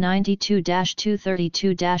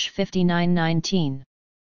 55-92-232-5919.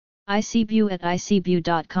 ICBU at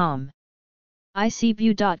icbu.com.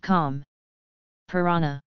 icbu.com.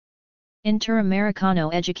 Parana.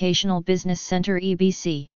 Interamericano Educational Business Center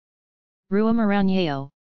EBC. Rua Maranhão,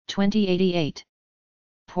 2088.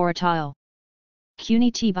 Portal.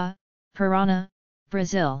 Curitiba, Parana,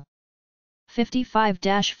 Brazil.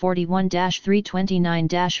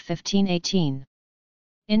 55-41-329-1518.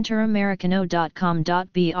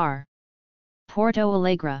 Interamericano.com.br. Porto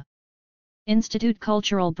Alegre. Instituto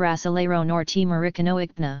Cultural Brasileiro Norte-Americano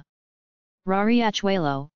ICBNA.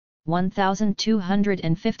 Riachuelo,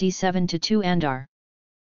 1257-2 Andar.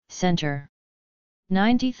 Center.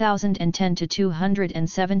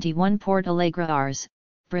 90,010-271 Porto Alegre Ars,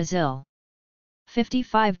 Brazil.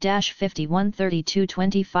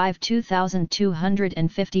 55-51-32-25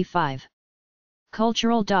 2255.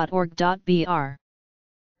 cultural.org.br.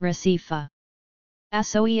 Recife.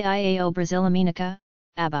 Açoeiao Brasilamínica,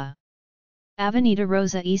 ABA. Avenida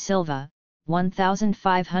Rosa e Silva,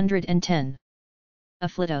 1510.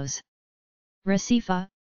 Aflitos. Recife,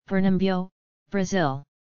 Pernambuco, Brazil.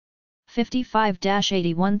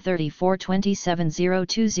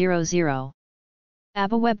 55-81-34-27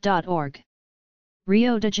 abaweb.org.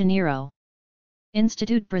 Rio de Janeiro.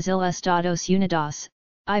 Instituto Brasil Estados Unidos,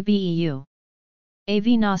 IBEU.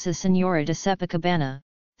 Ave Nossa Senhora de Sepacabana,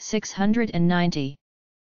 690.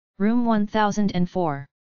 Room 1004.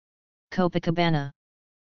 Copacabana.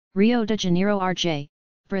 Rio de Janeiro RJ,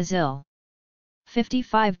 Brazil.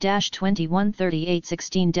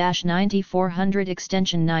 55-21-38-16-9400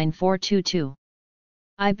 extension 9422.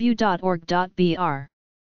 ibu.org.br.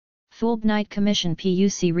 Fulbright Commission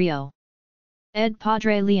PUC Rio. Ed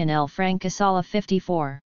Padre Leonel Francasala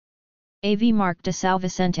 54. AV Mark de São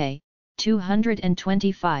Vicente,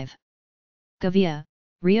 225. Gavia,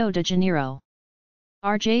 Rio de Janeiro.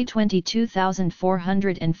 RJ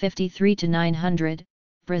 22453-900,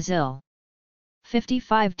 Brazil.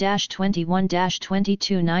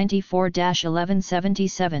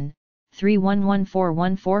 55-21-2294-1177,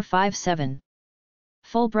 31141457.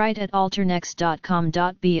 Fulbright at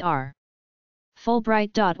alternext.com.br.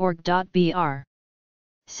 Fulbright.org.br.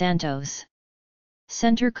 Santos.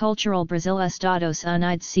 Centro Cultural Brasil Estados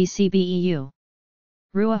Unidos CCBEU.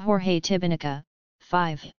 Rua Jorge Tibanica,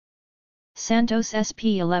 5. Santos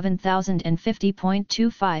SP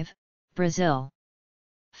 11050.25, Brazil.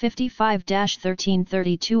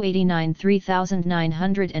 55-1332-89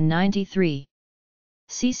 3993.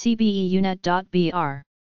 ccbeunet.br.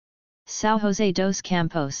 São José dos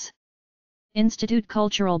Campos. Instituto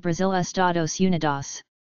Cultural Brasil Estados Unidos.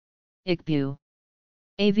 ICBU.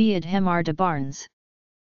 AV Adhemar de Barnes.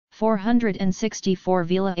 464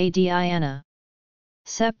 Vila Adiana.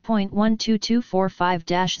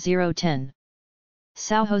 CEP.12245-010.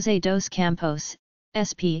 São José dos Campos,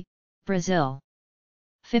 SP, Brazil.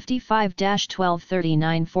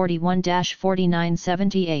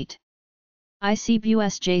 55-1239-41-4978.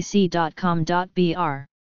 icbusjc.com.br.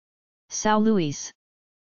 São Luís.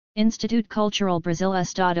 Instituto Cultural Brasil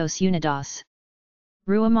Estados Unidos.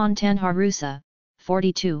 Rua Montanha-Russa,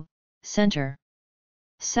 42, Center.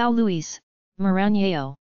 São Luís,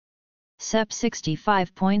 Maranhão. CEP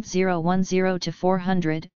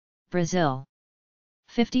 65.010-400, Brazil.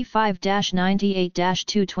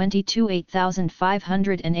 55-98-222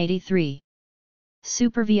 8583.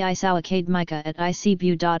 Supervisão académica at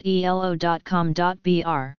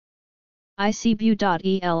icbu.elo.com.br.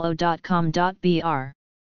 icbu.elo.com.br.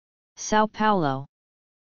 São Paulo.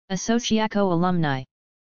 Associação Alumni.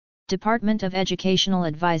 Department of Educational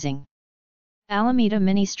Advising. Alameda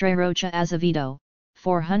Ministra Rocha Azevedo,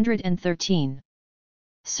 413.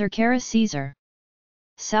 Cerqueira Cesar.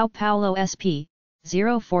 São Paulo SP,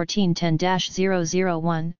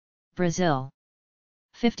 01410-001, Brazil.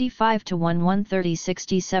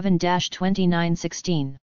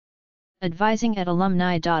 55-1-130-67-2916. Advising at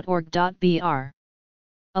alumni.org.br.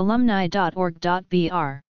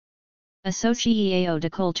 alumni.org.br. Associação de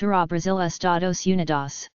Cultura Brasil Estados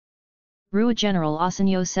Unidos. Rua General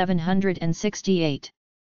Ossanio 768.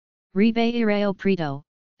 Ribeirão Preto,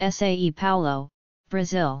 São Paulo,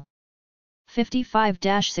 Brazil.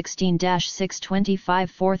 55-16-625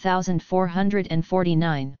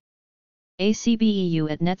 4449. acbeu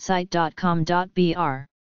at netsite.com.br.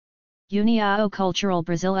 União Cultural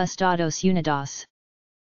Brasil Estados Unidos.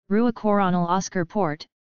 Rua Coronel Oscar Port,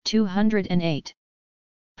 208.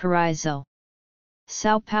 Paraíso.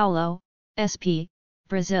 São Paulo, SP,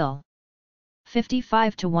 Brazil.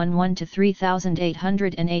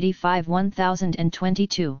 55-11-3885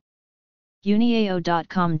 1022.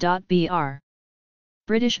 Uniao.com.br.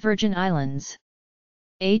 British Virgin Islands.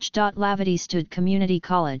 H.Lavity Community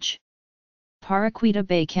College. Paraquita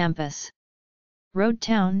Bay Campus. Road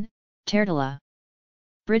Town, Tertula.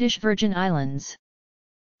 British Virgin Islands.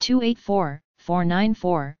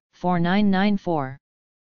 284-494-4994.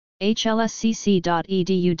 hlscc.edu.vg.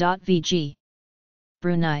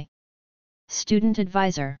 Brunei. Student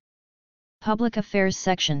Advisor. Public Affairs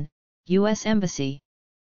Section, U.S. Embassy.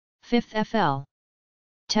 5th FL.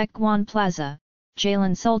 Teguan Plaza,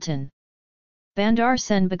 Jalan Sultan. Bandar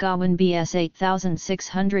Sen Begawan BS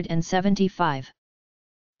 8675.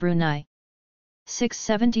 Brunei.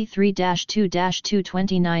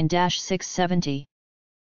 673-2-229-670.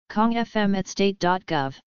 Kong FM at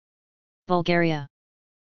state.gov. Bulgaria.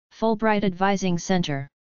 Fulbright Advising Center.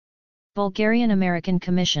 Bulgarian American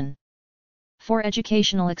Commission for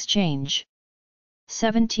Educational Exchange.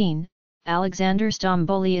 17, Alexander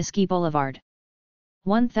Stamboliyski Boulevard.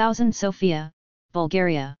 1000 Sofia,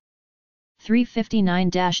 Bulgaria.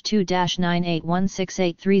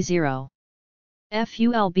 359-2-9816-830.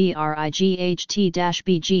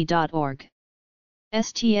 fulbright-bg.org.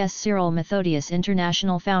 STS Cyril Methodius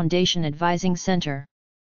International Foundation Advising Center.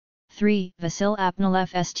 3. Vasil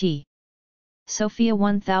Apnalev St. Sofia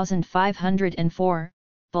 1504,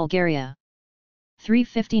 Bulgaria.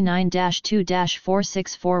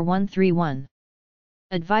 359-2-464131.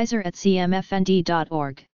 Advisor at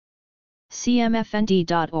cmfnd.org.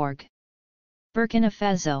 cmfnd.org. Burkina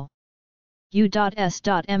Faso. U.S.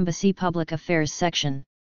 Embassy Public Affairs Section.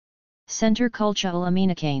 Centre Cultural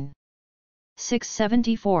Aminakane.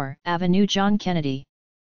 674 Avenue John Kennedy.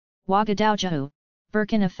 Ouagadougou,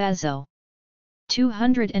 Burkina Faso.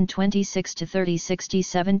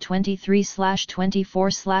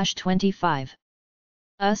 226-3067-23/24/25.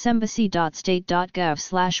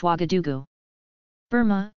 usembassy.state.gov/Ouagadougou.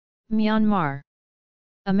 Burma, Myanmar.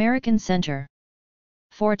 American Center.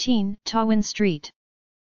 14 Tawin Street.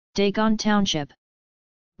 Dagon Township.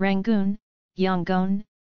 Rangoon, Yangon,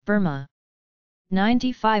 Burma.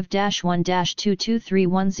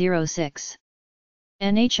 95-1-223106.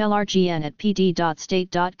 NHLRGN at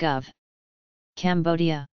pd.state.gov.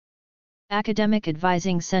 Cambodia. Academic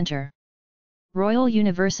Advising Center. Royal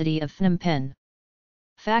University of Phnom Penh.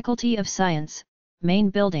 Faculty of Science, Main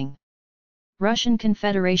Building. Russian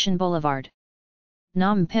Confederation Boulevard.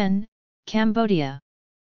 Phnom Penh, Cambodia.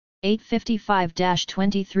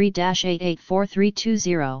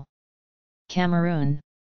 855-23-884320. Cameroon.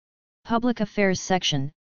 Public Affairs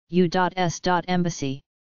Section, U.S. Embassy.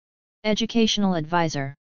 Educational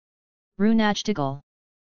Advisor. Runachtigal.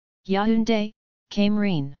 Yaoundé,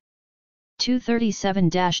 Cameroon.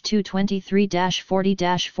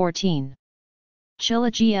 237-223-40-14.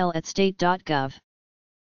 Chilagl at state.gov.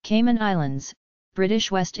 Cayman Islands,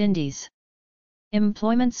 British West Indies.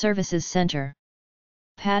 Employment Services Centre.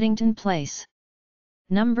 Paddington Place.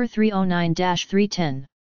 Number 309-310.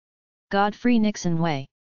 Godfrey Nixon Way.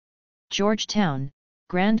 Georgetown,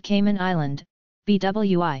 Grand Cayman Island,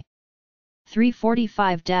 BWI.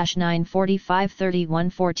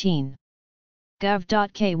 345-945-3114.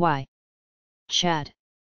 gov.ky. Chad.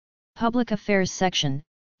 Public Affairs Section,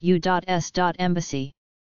 U.S. Embassy.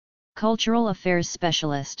 Cultural Affairs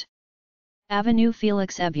Specialist. Avenue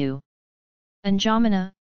Felix Ebu.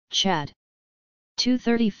 N'Djamena, Chad.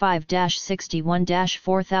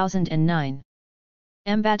 235-61-4009.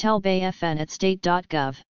 Mbatel Bay FN at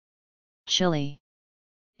state.gov. Chile.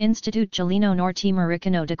 Instituto Chileno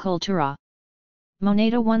Norteamericano de Cultura.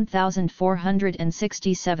 Moneda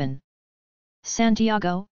 1467.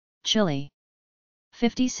 Santiago, Chile.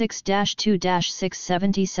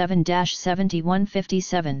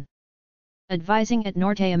 56-2-677-7157. Advising at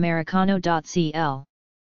norteamericano.cl.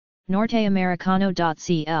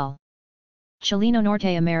 norteamericano.cl. Chileno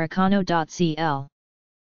norteamericano.cl.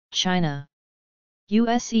 China.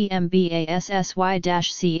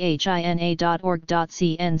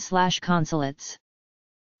 usembassychina.org.cn/consulates.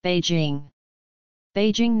 Beijing.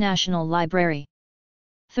 Beijing National Library.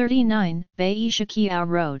 39, Beishqiao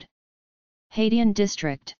Road. Haidian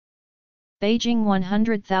District. Beijing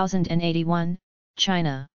 100,081,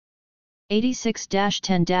 China.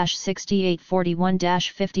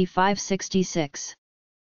 86-10-6841-5566.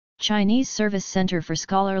 Chinese Service Center for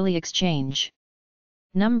Scholarly Exchange.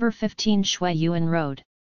 Number 15 Shui Yuan Road.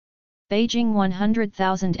 Beijing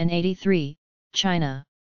 100,083, China.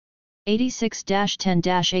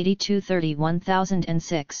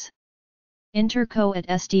 86-10-8231-1006. Interco at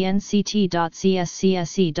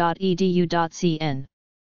stnct.cscsce.edu.cn.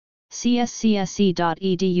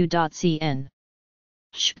 cscsce.edu.cn.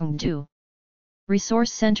 Chengdu.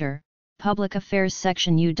 Resource Center, Public Affairs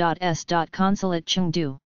Section U.S. Consulate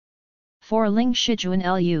Chengdu. 4 Ling Shijuan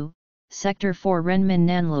Lu, Sector 4 Renmin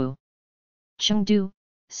Nanlu. Chengdu,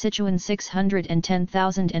 Sichuan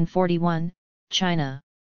 610,041, China.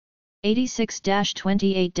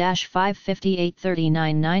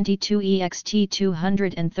 86-28-558-3992 EXT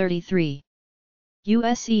 233.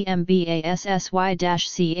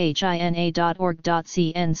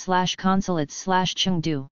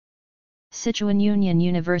 usembassychina.org.cn/consulates/Chengdu. Sichuan Union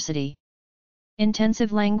University.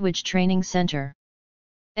 Intensive Language Training Center.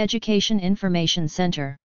 Education Information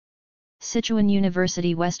Center. Sichuan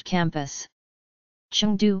University West Campus.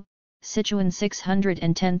 Chengdu, Sichuan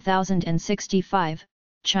 610,065,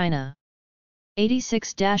 China.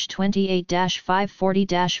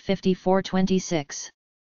 86-28-540-5426.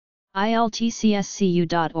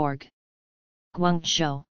 iltcscu.org.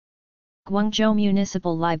 Guangzhou. Guangzhou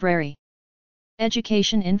Municipal Library.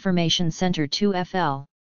 Education Information Center 2FL.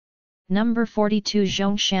 Number 42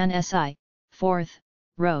 Zhongshan SI, 4th,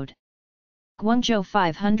 Road. Guangzhou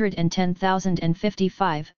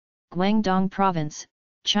 510,055, Guangdong Province,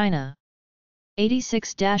 China.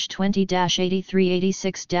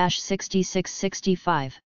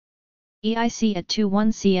 86-20-83-86-6665. EIC at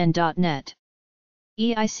 21cn.net.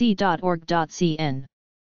 eic.org.cn.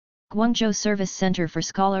 Guangzhou Service Center for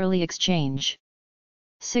Scholarly Exchange.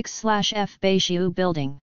 6/F Beixiu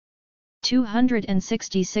Building.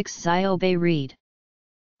 266 Zio Bei Reed.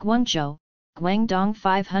 Guangzhou, Guangdong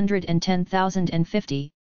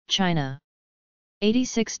 510,050, China.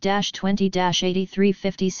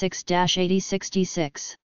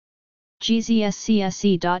 86-20-8356-8066.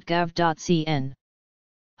 gzscsc.gov.cn.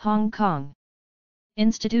 Hong Kong.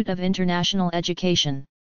 Institute of International Education.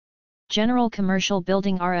 General Commercial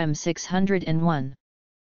Building RM 601.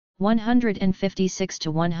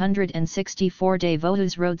 156-164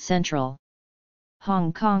 Davos Road Central.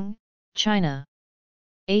 Hong Kong, China.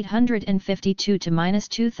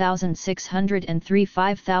 852-2603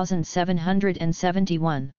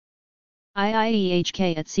 5771.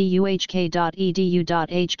 IIEHK at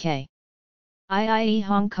cuhk.edu.hk.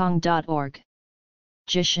 iiehongkong.org.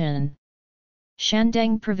 Jishin.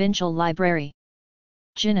 Shandong Provincial Library.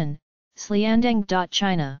 Jinan,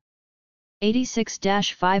 Sliandang.China.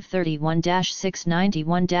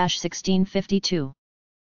 86-531-691-1652.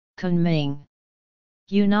 Kunming.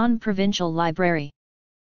 Yunnan Provincial Library.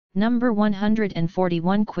 Number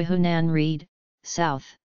 141 Quihunan Reed,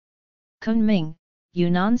 South. Kunming,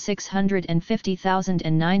 Yunnan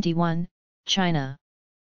 650,091, China.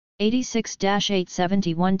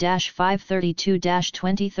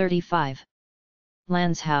 86-871-532-2035.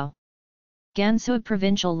 Lanzhou. Gansu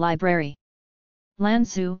Provincial Library.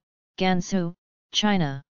 Lanzhou, Gansu,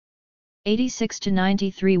 China.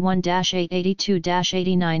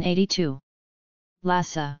 86-93-1-882-8982.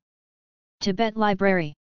 Lhasa. Tibet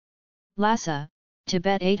Library. Lhasa,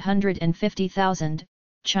 Tibet 850,000,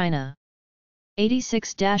 China.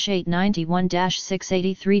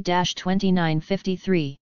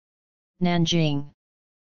 86-891-683-2953. Nanjing.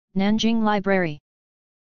 Nanjing Library.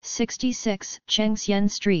 66 Chengxian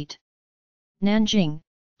Street. Nanjing,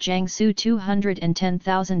 Jiangsu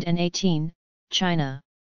 210,018, China.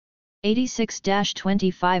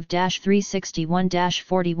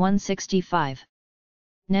 86-25-361-4165.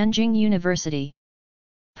 Nanjing University.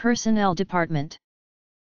 Personnel Department.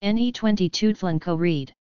 NE22 Tlanco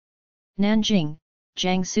Reed. Nanjing,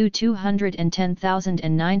 Jiangsu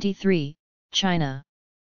 210,093, China.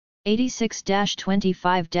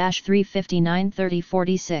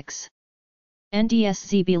 86-25-359-3046.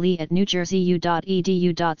 NDSZB Lee at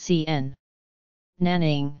newjerseyu.edu.cn.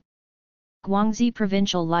 Nanning. Guangxi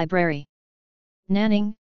Provincial Library.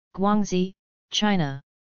 Nanning, Guangxi, China.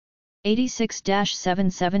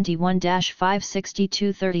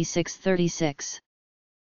 86-771-562-3636.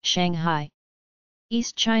 Shanghai.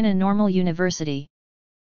 East China Normal University.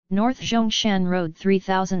 North Zhongshan Road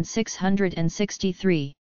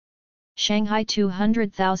 3663. Shanghai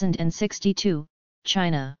 200,062,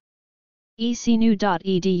 China.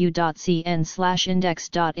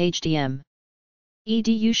 ecnu.edu.cn/index.hdm.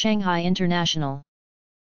 EDU Shanghai International.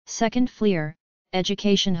 Second Fleer,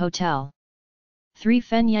 Education Hotel. 3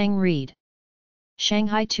 Fenyang Reed.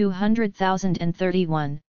 Shanghai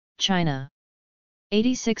 200,031, China.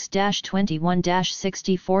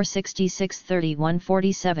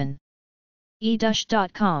 86-21-6466-3147.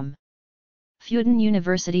 edush.com. Fudan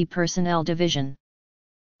University Personnel Division.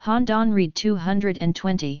 Handan Reed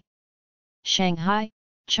 220. Shanghai,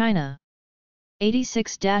 China.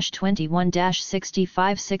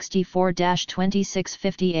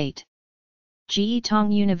 86-21-6564-2658.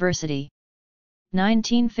 Jietong University.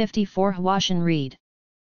 1954 Huashan Reed.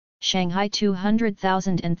 Shanghai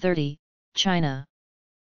 200,030, China.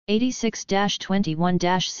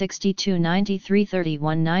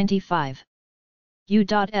 86-21-6293-3195.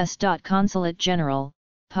 U.S. Consulate General,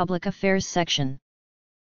 Public Affairs Section.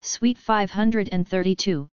 Suite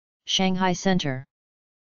 532, Shanghai Center.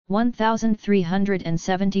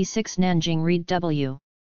 1376 Nanjing Reed W.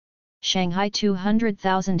 Shanghai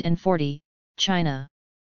 200,040, China.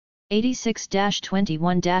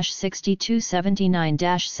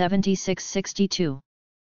 86-21-6279-7662.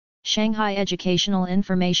 Shanghai Educational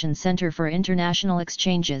Information Center for International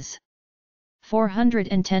Exchanges.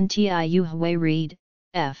 410 TIU Hui Reed,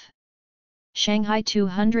 F. Shanghai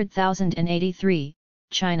 200,083,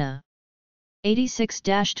 China.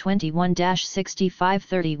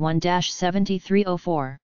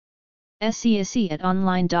 86-21-6531-7304. SESE at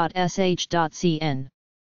online.sh.cn.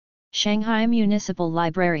 Shanghai Municipal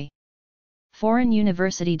Library. Foreign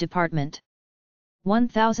University Department.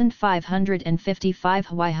 1555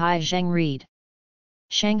 Huaihai Zheng Reed.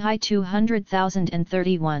 Shanghai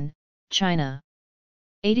 200,031, China.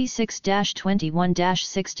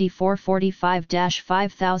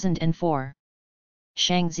 86-21-6445-5004.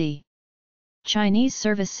 Shangzi. Chinese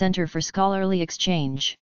Service Center for Scholarly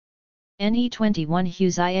Exchange. NE21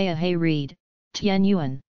 Huziya He Reed,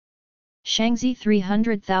 Tianyuan. Shangzi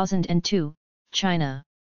 300,002, China.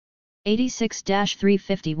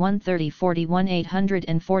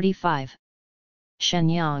 86-351-3041-845.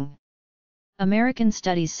 Shenyang. American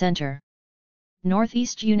Studies Center.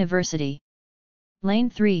 Northeast University. Lane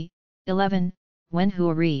 3, 11,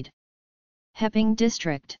 Wenhua Reed. Heping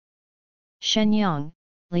District. Shenyang,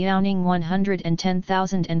 Liaoning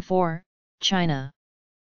 110,004, China.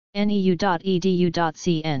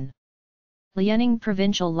 neu.edu.cn. Liaoning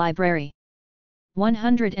Provincial Library.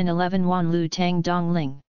 111 Wanlu Tang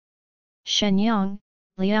Dongling. Shenyang,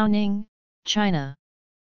 Liaoning, China.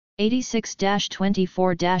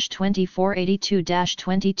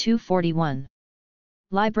 86-24-2482-2241.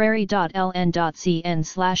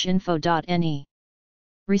 library.ln.cn/info.ne.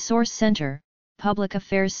 Resource Center, Public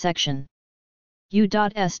Affairs Section.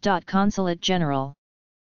 U.S. Consulate General.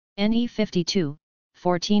 NE52,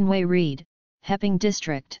 14 Wei Reed, Heping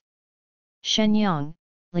District. Shenyang,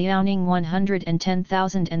 Liaoning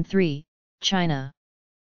 110,003, China.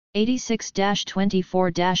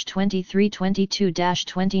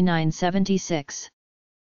 86-24-2322-2976.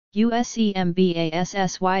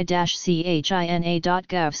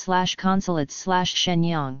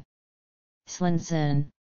 USEMBASSY-CHINA.gov/consulates/Shenyang. Slinzhen.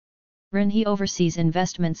 Renhe Overseas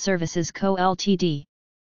Investment Services Co. Ltd.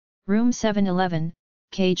 Room 711,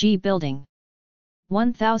 KG Building.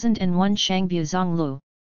 1001 Shangbu Zonglu.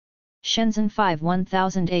 Shenzhen 5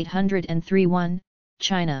 18031,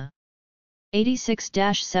 China.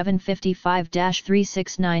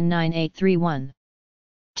 86-755-3699831.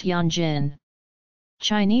 Tianjin.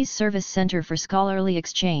 Chinese Service Center for Scholarly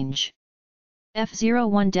Exchange.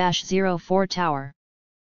 F01-04 Tower.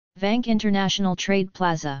 Vanke International Trade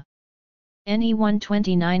Plaza.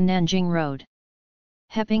 NE129 Nanjing Road.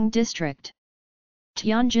 Heping District.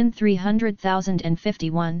 Tianjin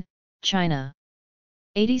 300,051, China.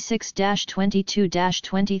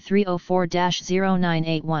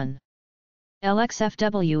 86-22-2304-0981.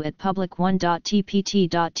 LXFW at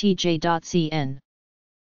public1.tpt.tj.cn.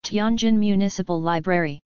 Tianjin Municipal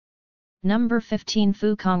Library. Number 15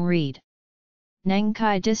 Fukong Reed.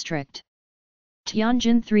 Nankai District.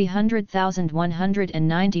 Tianjin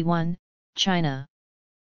 300,191, China.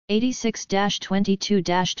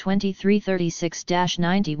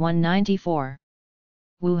 86-22-2336-9194.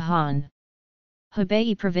 Wuhan.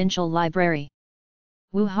 Hubei Provincial Library.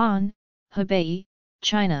 Wuhan, Hubei,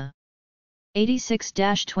 China.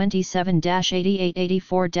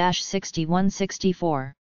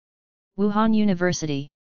 86-27-8884-6164. Wuhan University.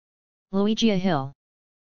 Luigia Hill.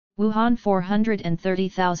 Wuhan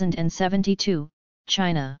 430,072,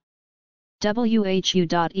 China.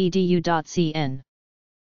 whu.edu.cn.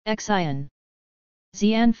 Xi'an.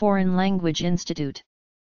 Xi'an Foreign Language Institute.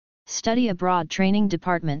 Study Abroad Training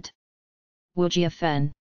Department.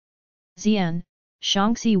 Wujiafen. Xi'an,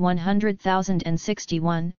 Shaanxi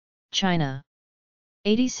 100,061, China.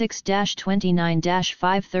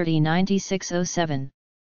 86-29-530-9607.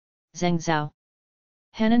 Zhengzhou.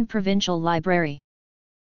 Henan Provincial Library.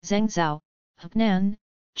 Zhengzhou, Henan,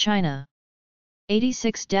 China.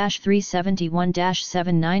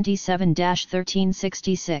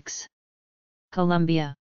 86-371-797-1366.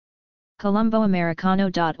 Colombia.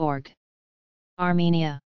 colomboamericano.org.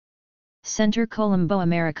 Armenia. Center Colombo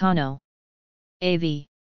Americano. AV.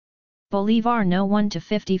 Bolivar No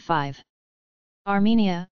 1-55.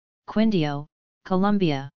 Armenia, Quindio,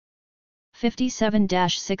 Colombia.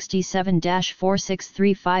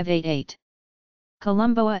 57-67-463588.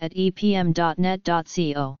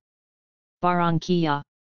 colomboa@epm.net.co. Barranquilla.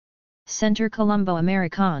 Center Colombo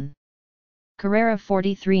American. Carrera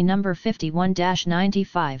 43 No.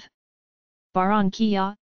 51-95.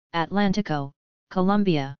 Barranquilla, Atlantico,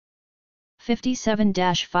 Colombia.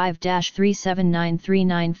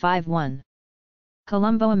 57-5-3793951.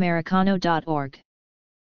 colomboamericano.org.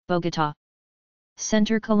 Bogotá.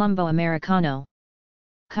 Center Colombo Americano.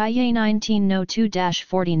 Calle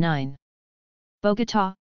 1902-49.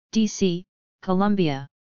 Bogotá, D.C., Colombia.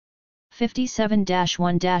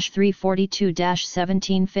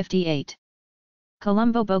 57-1-342-1758.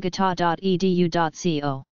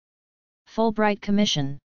 colombobogota.edu.co. Fulbright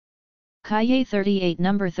Commission. Calle 38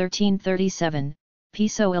 No. 1337,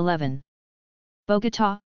 Piso 11.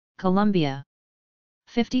 Bogotá, Colombia.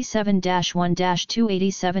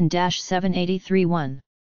 57-1-287-7831.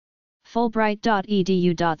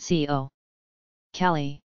 Fulbright.edu.co.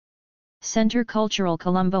 Cali. Center Cultural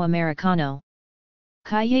Colombo Americano.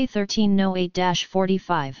 Calle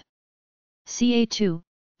 1308-45. CA2,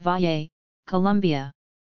 Valle, Colombia.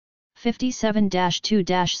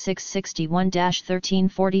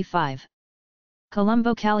 57-2-661-1345.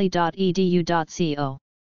 colombocali.edu.co.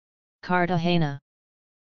 Cartagena.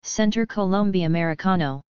 Center Colombia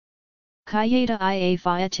Americano. Calle de Ia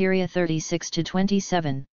Faeteria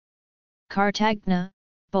 36-27. Cartagena,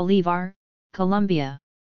 Bolivar, Colombia.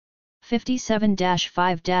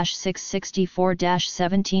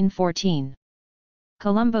 57-5-664-1714.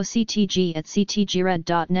 Colombo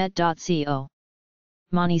ctg@ctgred.net.co.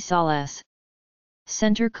 Manizales.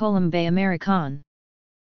 Center Colombe American.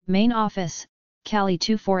 Main Office, Cali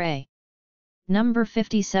 24A. Number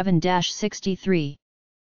 57-63.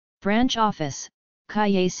 Branch Office,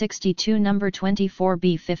 Calle 62 No.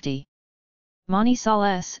 24B50.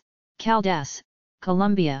 Manizales, Caldas,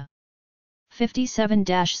 Colombia.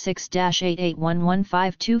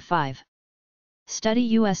 57-6-8811-525. Study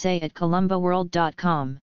USA at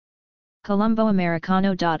colomboworld.com.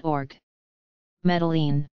 colomboamericano.org.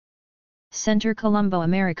 Medellin. Center Colombo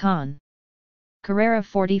American. Carrera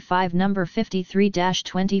 45 No.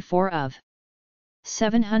 53-24 of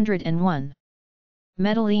 701.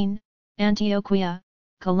 Medellin, Antioquia,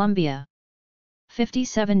 Colombia.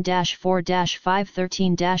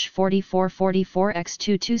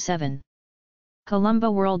 57-4-513-4444x227.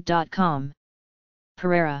 colomboworld.com.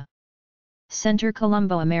 Pereira. Center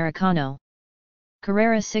Colombo Americano.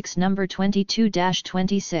 Carrera 6 No.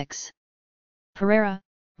 22-26. Pereira,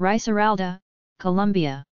 Risaralda,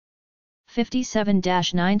 Colombia.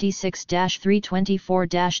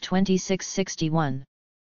 57-96-324-2661.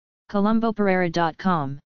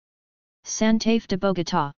 colombopereira.com. Santa Fe de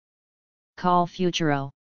Bogotá. Call Futuro.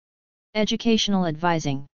 Educational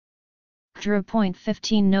Advising.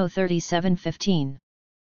 0.15 No 3715.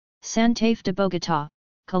 Santa Fe de Bogotá,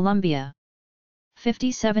 Colombia.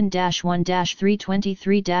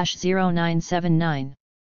 57-1-323-0979.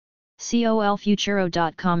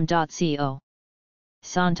 colfuturo.com.co.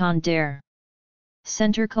 Santander.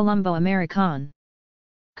 Center Colombo American.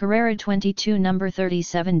 Carrera 22 No.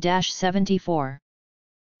 37-74.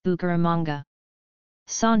 Bucaramanga.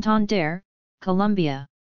 Santander, Colombia.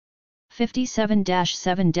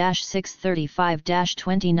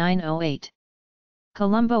 57-7-635-2908.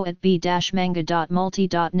 Colombo at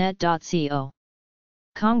b-manga.multi.net.co.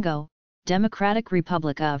 Congo, Democratic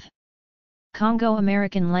Republic of Congo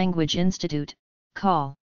American Language Institute,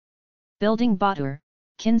 Call Building Batur,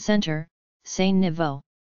 Kin Center, Seine Niveau.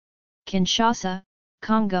 Kinshasa,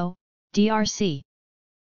 Congo, DRC.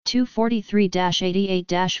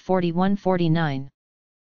 243-88-4149.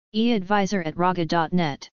 E-advisor at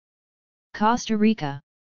raga.net. Costa Rica.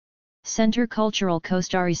 Centro Cultural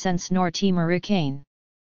Costarricense Norte-Americano.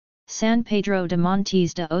 San Pedro de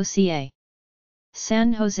Montes de Oca.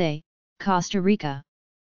 San Jose, Costa Rica.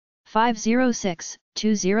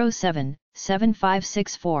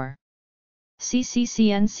 506-207-7564.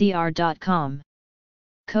 cccncr.com.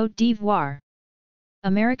 Côte d'Ivoire.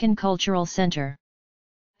 American Cultural Center.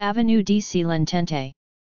 Avenue d'ici l'Entente.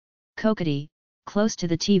 Cocody, close to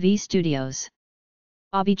the TV studios.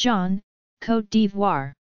 Abidjan, Côte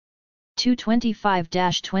d'Ivoire.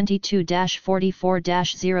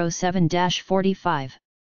 225-22-44-07-45.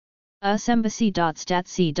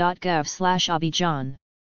 usembassy.statc.gov/Abidjan.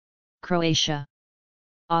 Croatia.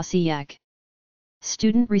 Osijek.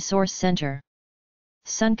 Student Resource Center.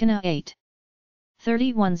 Sunčana 8.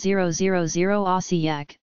 31000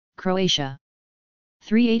 Osijek, Croatia.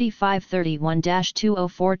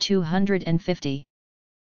 385-31-204-250.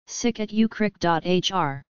 sic at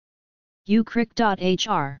ucric.hr.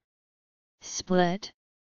 ucric.hr. Split.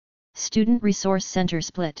 Student Resource Center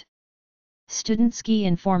Split. Studentski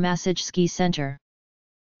Informacijski Center.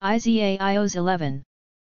 IZA IOS 11.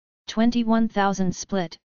 21,000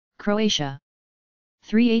 Split, Croatia.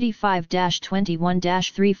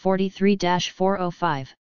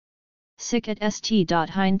 385-21-343-405. sic at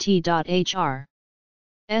st.hint.hr.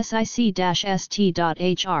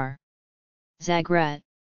 sic-st.hr. Zagreb.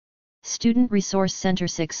 Student Resource Center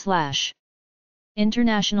 6/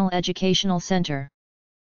 International Educational Center.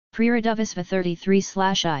 Prirodovizva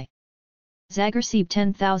 33/I. Zagreb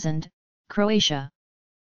 10,000, Croatia.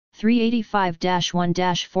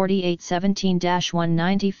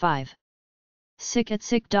 385-1-4817-195. sic at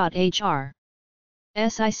sic.hr.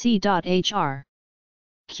 sic.hr.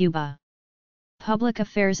 Cuba. Public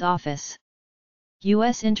Affairs Office.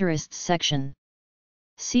 U.S. Interests Section.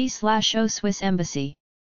 C/O Swiss Embassy.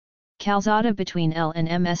 Calzada between L and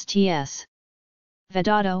MSTS.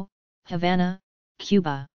 Vedado, Havana,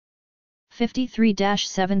 Cuba.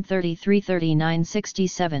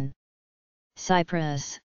 53-733-3967.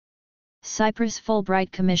 Cyprus. Cyprus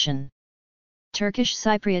Fulbright Commission. Turkish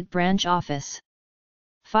Cypriot Branch Office.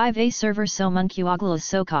 5A Server Somuncuoglu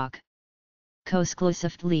Sokak.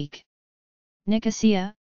 Kosklusivtlik.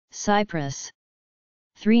 Nicosia, Cyprus.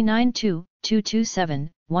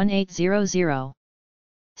 392-227-1800.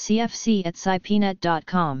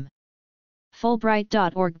 cfc@cypnet.com.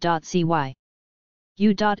 Fulbright.org.cy.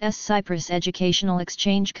 U.S. Cyprus Educational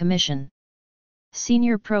Exchange Commission.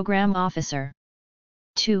 Senior Program Officer.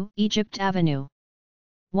 2 Egypt Avenue.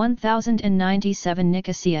 1097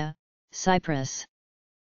 Nicosia, Cyprus.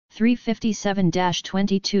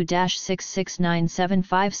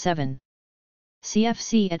 357-22-669-757.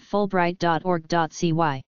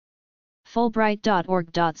 cfc@fulbright.org.cy.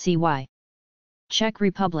 Fulbright.org.cy. Czech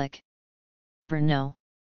Republic. Brno.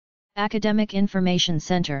 Academic Information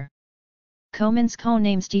Center. Komensko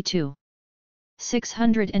Namesty 2.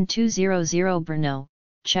 60200 Brno,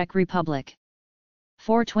 Czech Republic.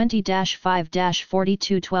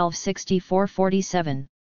 420-5-42-12-64-47.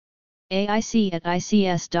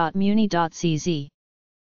 aic@ics.muni.cz.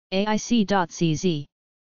 aic.cz.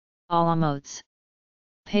 Olomouc.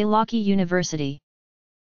 Palaki University.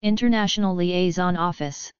 International Liaison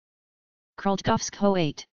Office. Kraltkovsk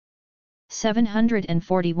 08.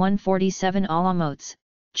 741-47 Olomouc,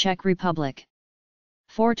 Czech Republic.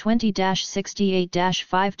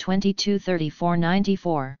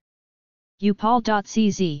 420-68-522-3494.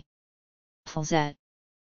 upal.cz. Plzet.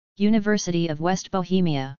 University of West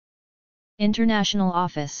Bohemia. International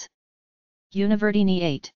Office. Univertini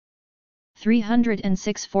 8.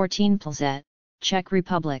 306-14 Plzet, Czech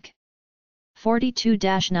Republic.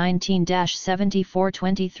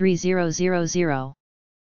 42-19-74-23000.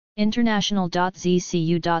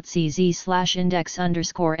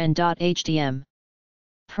 international.zcu.cz/index_n.htm.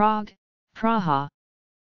 Prague, Praha.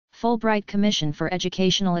 Fulbright Commission for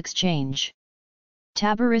Educational Exchange.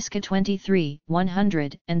 Taboriska 23,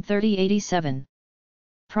 100, and 3087.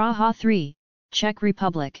 Praha 3, Czech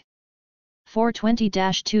Republic.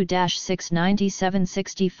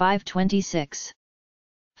 420-2-697-6526.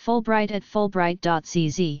 Fulbright at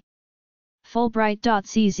fulbright.cz.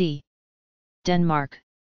 Fulbright.cz. Denmark.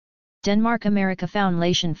 Denmark America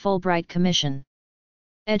Foundation Fulbright Commission.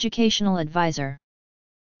 Educational Advisor.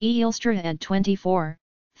 Ylstra ed 24,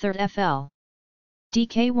 3rd FL.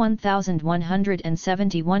 DK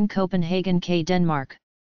 1171 Copenhagen K Denmark.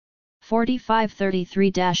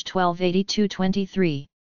 4533-1282-23.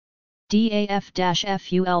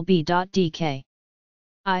 DAF-FULB.DK.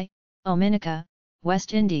 I. Dominica,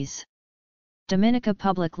 West Indies. Dominica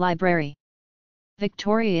Public Library.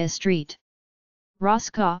 Victoria Street.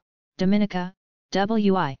 Roscoe, Dominica,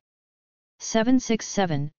 WI.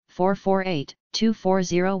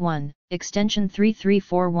 767-448-2401, extension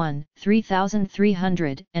 3341,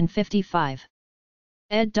 3355.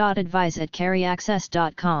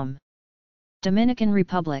 ed.advise@carryaccess.com. Dominican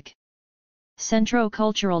Republic. Centro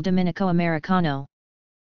Cultural Dominico Americano.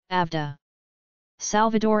 AVDA.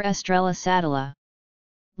 Salvador Estrella Sadala.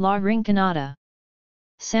 La Rinconada.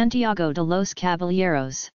 Santiago de los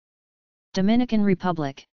Caballeros. Dominican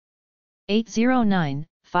Republic.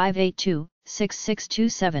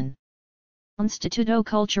 809-582-6627. Instituto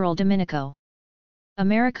Cultural Dominico.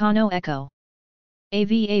 Americano Echo.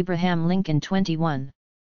 AV Abraham Lincoln 21.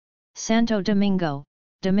 Santo Domingo,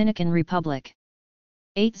 Dominican Republic.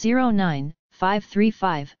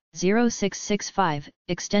 809-535-0665,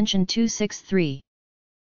 extension 263.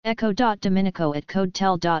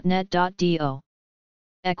 echo.dominico@codetel.net.do.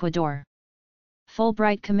 Ecuador.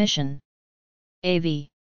 Fulbright Commission. AV.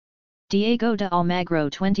 Diego de Almagro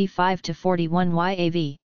 25-41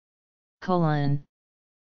 YAV. Colon.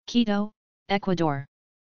 Quito, Ecuador.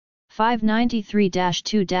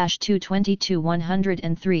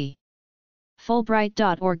 593-2-222-103.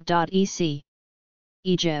 Fulbright.org.ec.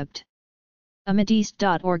 Egypt.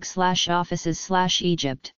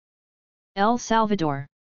 amadist.org/offices/Egypt. El Salvador.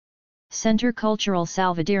 Centro Cultural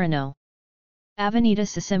Salvadirano. Avenida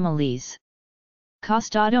Sisimiles.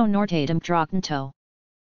 Costado Norte de Mtrocanto.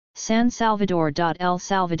 San Salvador.El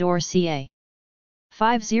Salvador ca.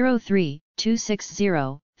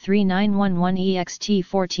 503-260-3911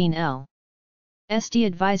 EXT14L.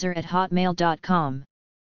 SDadvisor@hotmail.com.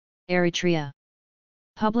 Eritrea.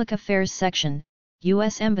 Public Affairs Section,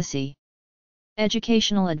 U.S. Embassy.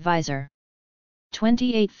 Educational Advisor.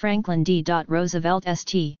 28 Franklin D. Roosevelt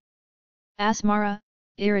St. Asmara,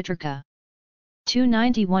 Eritrea.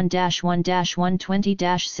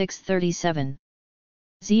 291-1-120-637.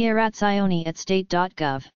 Ziaratsioni at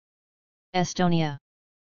state.gov. Estonia.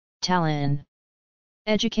 Tallinn.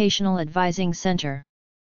 Educational Advising Center.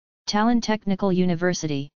 Tallinn Technical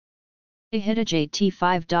University. Ihidajate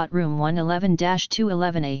T5. Room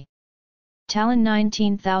 111-211A. Tallinn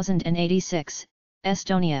 19086,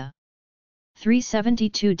 Estonia.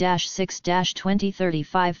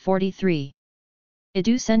 372-6-2035-43.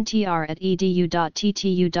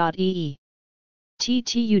 edusentr@edu.ttu.ee.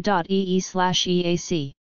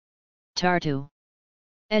 ttu.ee/eac. Tartu.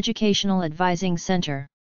 Educational Advising Center.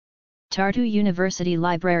 Tartu University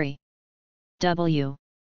Library. W.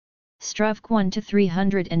 Struvk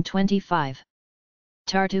 1-325.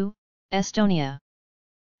 Tartu, Estonia.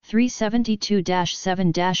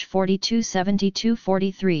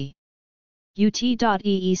 372-7-4272-43.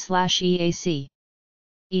 ut.ee/eac.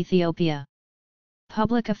 Ethiopia.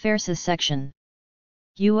 Public Affairs Section.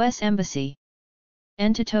 U.S. Embassy.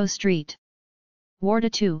 Entito Street. Warda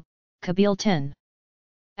 2, Kabyle 10.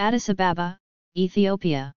 Addis Ababa,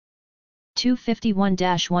 Ethiopia.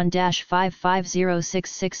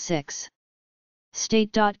 251-1-550666.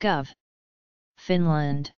 State.gov.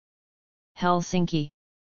 Finland. Helsinki.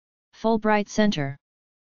 Fulbright Center.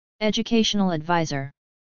 Educational Advisor.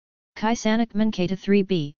 Kaisanikman K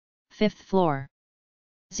 3B, 5th floor.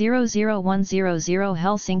 00100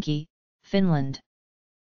 Helsinki, Finland.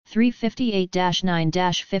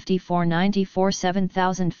 358-9-5494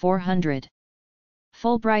 7400.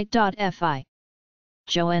 Fulbright.fi.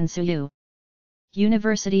 Joensuu.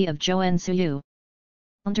 University of Joensuu.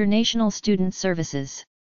 International Student Services.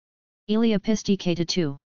 Yliopisti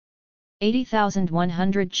K2.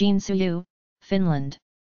 80,100 Joensuu, Finland.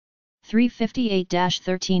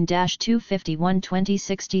 358-13-251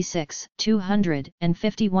 2066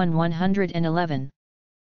 251 111.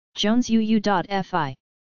 Joensuu.fi.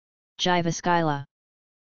 Jyväskylä.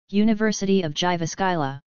 University of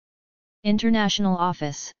Jyväskylä. International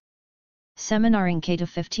Office. Seminaring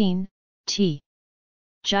K-15, T.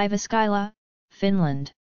 Jyväskylä,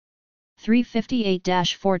 Finland.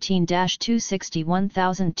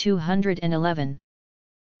 358-14-261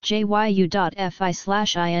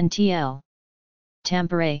 jyu.fi/intl.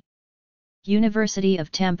 Tampere. University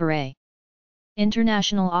of Tampere.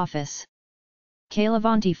 International Office.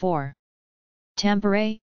 Kailavanti 4.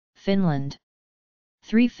 Tampere, Finland.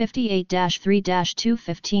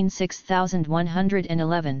 358-3-215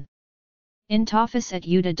 6111.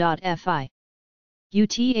 Intoffice@uta.fi.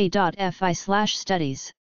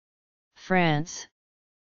 uta.fi/studies. France.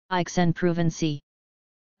 Aix-en-Provence.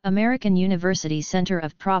 American University Center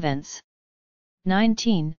of Provence.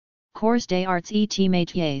 19, Cours des Arts et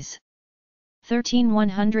Métiers.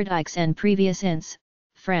 13100 Ix and previous ins,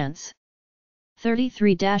 France.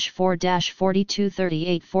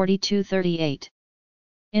 33-4-4238-4238.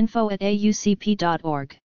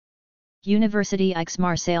 info@aucp.org. Université Aix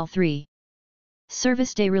Marseille 3.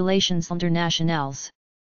 Service des Relations Internationales.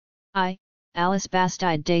 I, Alice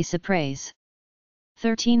Bastide des Cyprès.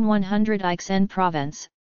 13100 Aix-en-Provence,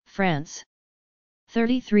 France.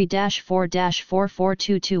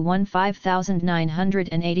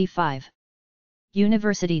 33-4-442215985.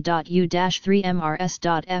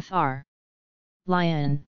 University.u-3mrs.fr.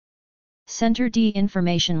 Lyon. Centre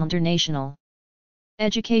d'Information International.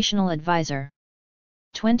 Educational Advisor.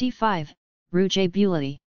 25, Rue J.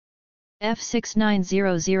 Buley.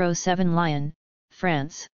 F69007 Lyon,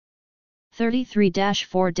 France.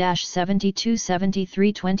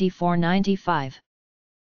 33-4-7273-2495.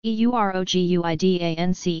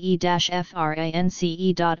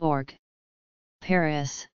 EUROGUIDANCE-FRANCE.org.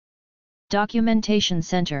 Paris. Documentation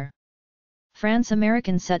Center.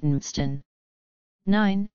 France-American Settemston.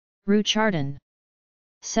 9, Rue Chardin.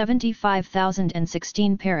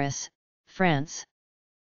 75016 Paris, France.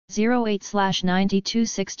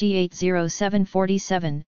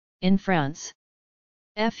 08/92680747, in France.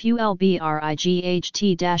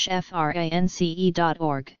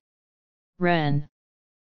 FULBRIGHT-FRANCE.org. Rennes.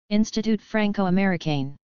 Institut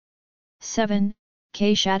Franco-Américain. 7,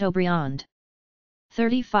 Quai Chateaubriand.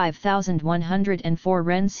 35104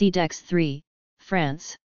 Rennes CEDEX 3,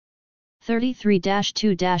 France.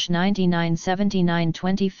 33-2-9979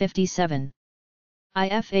 2057.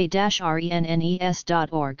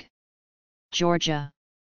 IFA-RENNES.org. Georgia.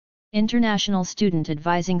 International Student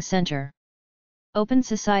Advising Center. Open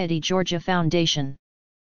Society Georgia Foundation.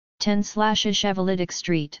 10/Ishevalitic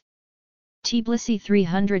Street. Tbilisi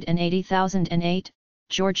 380,008,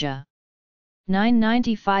 Georgia.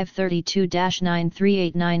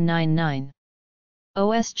 99532-938999.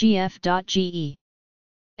 osgf.ge.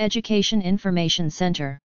 Education Information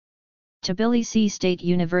Center. Tbilisi State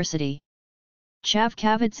University.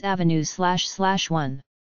 Chavkavits Avenue //1.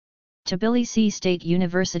 Tbilisi State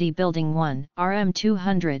University Building 1, RM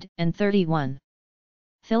 231.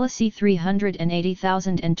 Tbilisi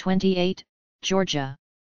 380,028, Georgia.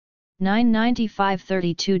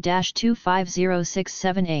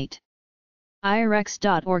 99532-250678.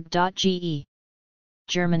 irex.org.ge.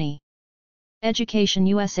 Germany.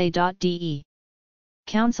 educationusa.de.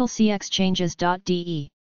 councilcexchanges.de.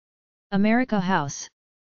 America House.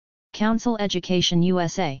 Council Education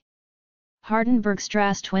USA.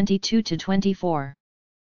 Hardenbergstrasse 22-24.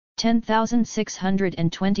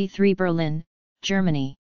 10623 Berlin,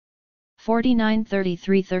 Germany.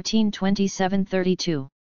 4933132732.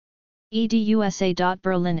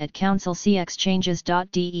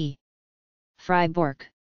 edusa.berlin@councilcexchanges.de. Freiburg.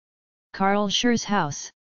 Karl Schurz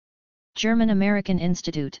House. German American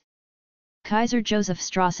Institute. Kaiser Joseph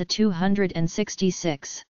Strasse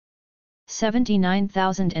 266.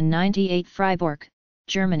 79098 Freiburg,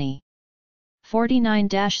 Germany.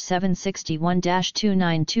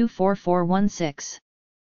 49-761-2924416.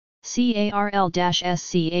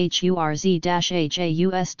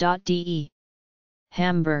 carl-schurz-haus.de.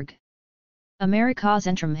 Hamburg.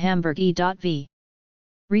 Amerikazentrum Hamburg E.V.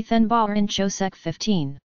 Reithenbauern Chosek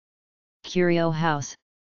 15. Curio House.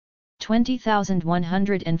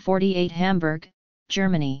 20148 Hamburg,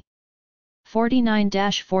 Germany.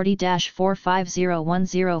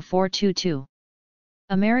 49-40-450104222.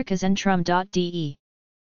 Amerikazentrum.de.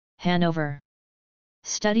 Hanover.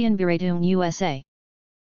 Studienberatung USA.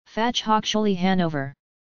 Fachhochschule Hanover.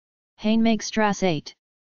 Heinmegstrasse 8.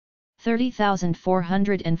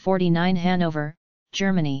 30449 Hanover,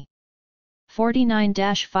 Germany.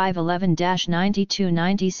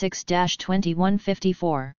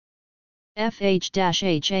 49-511-9296-2154.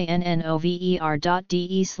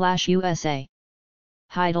 fh-hannover.de/USA.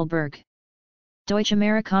 Heidelberg.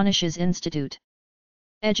 Deutsch-Amerikanisches Institut.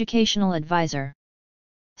 Educational Advisor.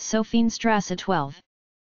 Sophienstrasse 12.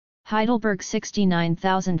 Heidelberg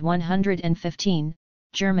 69115,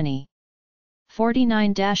 Germany.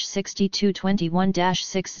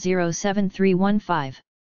 49-6221-607315.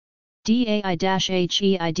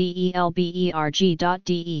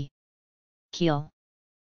 dai-heidelberg.de. Kiel.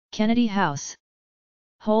 Kennedy House.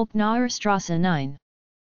 Holknauer Strasse 9.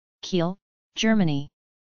 Kiel, Germany.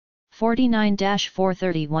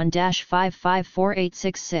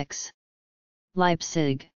 49-431-554866.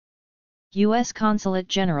 Leipzig. U.S. Consulate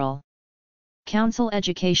General. Council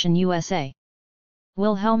Education USA.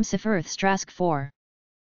 Wilhelmshöfstrasse 4.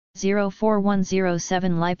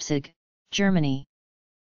 04107 Leipzig, Germany.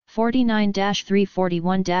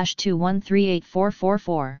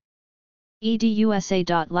 49-341-2138444.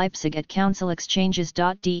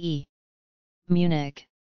 edusa.leipzig@councilexchanges.de. Munich.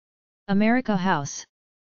 America House.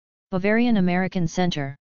 Bavarian American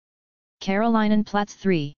Center. Carolinenplatz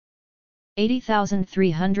 3.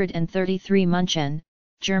 80,333 München,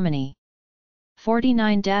 Germany.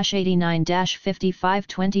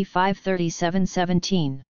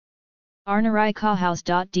 49-89-55-25-37-17.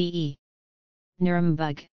 Arnerei-Kaufhaus.de.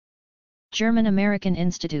 Nuremberg. German American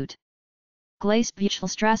Institute.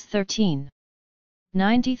 Gleisbüchelstrasse 13.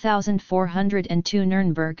 90,402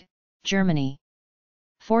 Nuremberg, Germany.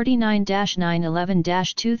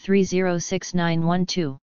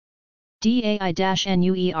 49-911-2306912.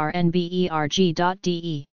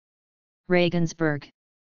 DAI-NUERNBERG.de. Regensburg.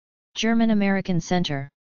 German American Center.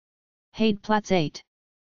 Heideplatz 8.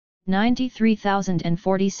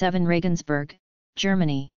 93,047 Regensburg,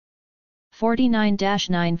 Germany.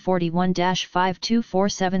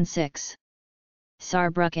 49-941-52476.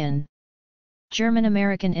 Saarbrücken. German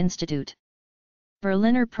American Institute.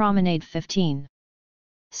 Berliner Promenade 15.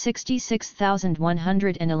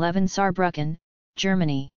 66,111 Saarbrücken,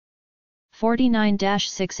 Germany.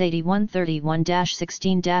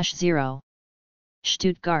 49-681-31-16-0.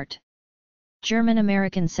 Stuttgart. German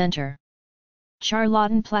American Center.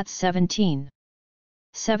 Charlottenplatz 17.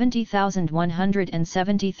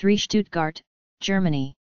 70,173 Stuttgart,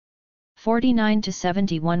 Germany.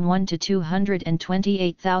 49-71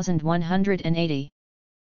 1-228,180.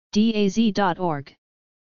 DAZ.org.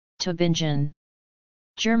 Tübingen.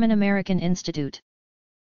 German American Institute.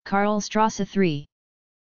 Karlstrasse 3.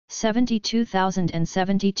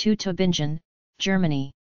 72,072 Tübingen,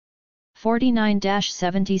 Germany.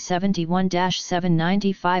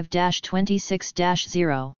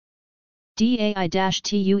 49-7071-795-26-0.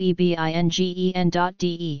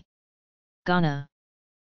 DAI-TUEBINGEN.de. Ghana.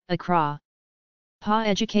 Accra. PA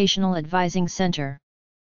Educational Advising Center.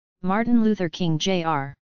 Martin Luther King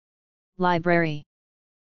Jr. Library.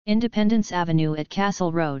 Independence Avenue at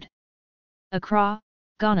Castle Road. Accra,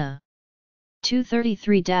 Ghana.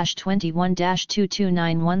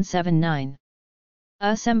 233-21-229179.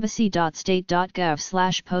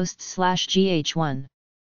 usembassy.state.gov/posts/gh1.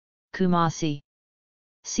 Kumasi.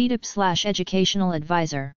 CDIP/Educational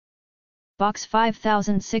Advisor. Box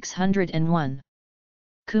 5601.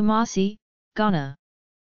 Kumasi, Ghana.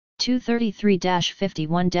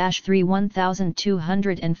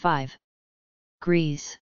 233-51-31205.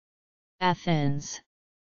 Greece. Athens.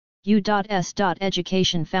 U.S.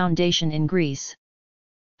 Education Foundation in Greece.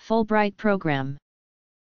 Fulbright Program.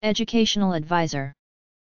 Educational Advisor.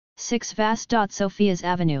 6 Vas. Sophias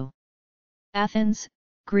Avenue. Athens,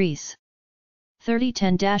 Greece.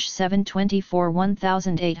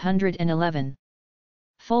 3010-724-1811.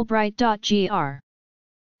 Fulbright.gr.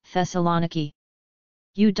 Thessaloniki.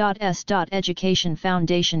 U.S. Education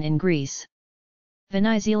Foundation in Greece.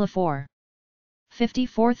 Venizela 4.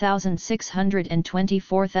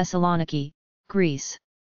 54,624 Thessaloniki, Greece.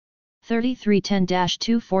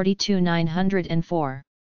 3310-242-904.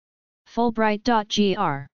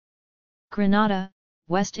 Fulbright.gr. Grenada,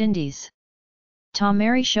 West Indies. Tom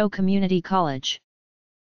Mary Show Community College.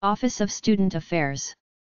 Office of Student Affairs.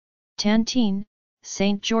 Tantine,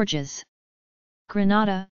 St. George's.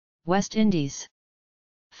 Grenada, West Indies.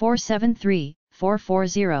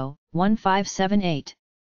 473-440-1578.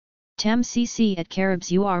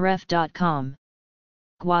 tamcc@caribsurf.com.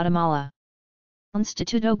 Guatemala.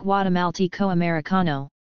 Instituto Guatemalteco Americano.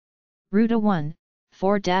 Ruta 1,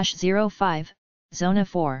 4-05, Zona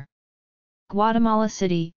 4. Guatemala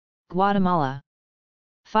City, Guatemala.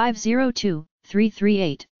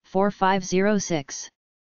 502-338-4506.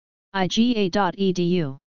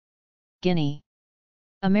 iga.edu. Guinea.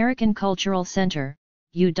 American Cultural Center,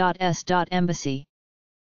 U.S. Embassy.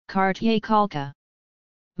 Cartier Calca.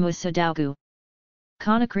 Musadaugu.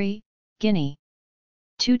 Conakry, Guinea.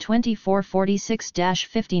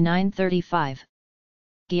 22446-5935.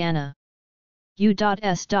 Guyana.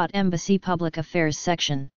 U.S. Embassy Public Affairs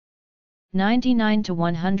Section.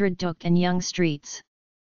 99-100 Duc and Young Streets.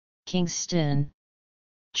 Kingston.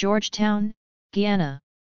 Georgetown, Guyana.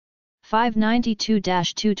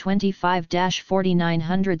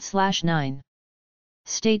 592-225-4900/9.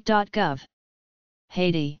 State.gov.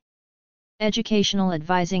 Haiti. Educational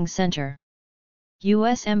Advising Center.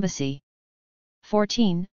 U.S. Embassy.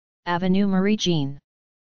 14, Avenue Marie-Jeanne.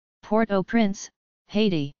 Port-au-Prince,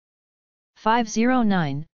 Haiti.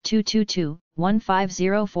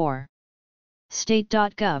 509-222-1504.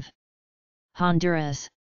 State.gov. Honduras.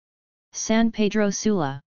 San Pedro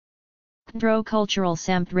Sula. Centro Cultural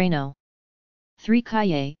Sampreno. 3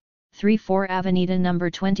 Calle, 34 Avenida No.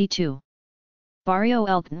 22. Barrio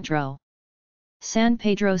El Centro. San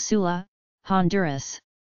Pedro Sula, Honduras.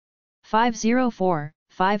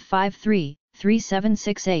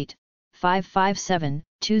 504-553-3768,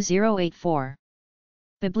 557-2084.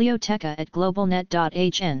 Biblioteca at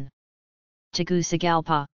globalnet.hn.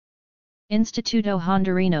 Tegucigalpa. Instituto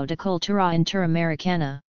Hondureño de Cultura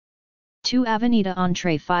Interamericana. 2 Avenida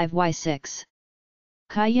Entre 5Y6.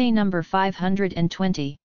 Calle number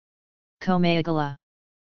 520. Comayagala.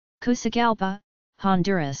 Tegucigalpa,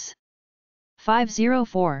 Honduras.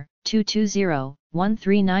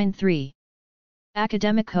 504-220-1393.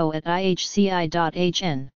 Academico at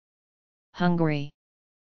ihci.hn. Hungary.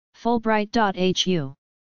 Fulbright.hu.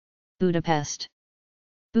 Budapest.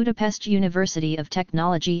 Budapest University of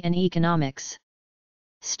Technology and Economics.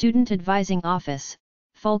 Student Advising Office,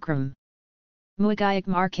 Fulcrum. Muagayak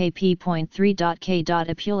Mark P.3.K.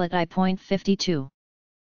 Apulet I.52.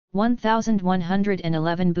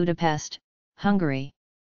 1111 Budapest, Hungary.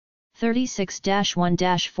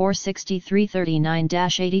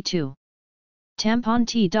 36-1-46339-82.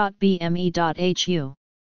 Tampont.bme.hu.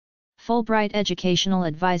 Fulbright Educational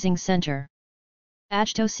Advising Center.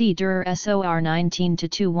 Ajtosi Durer SOR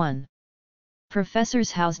 19-21.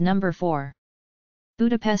 Professors House No. 4.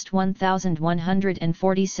 Budapest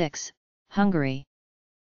 1146, Hungary.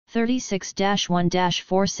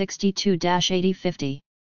 36-1-462-8050.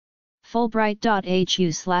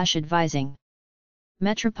 Fulbright.hu/advising.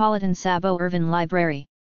 Metropolitan Sabo Irvin Library.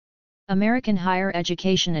 American Higher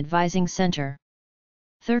Education Advising Center.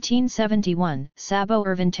 1371 Sabo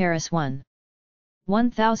Irvin Terrace 1.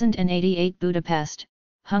 1088 Budapest,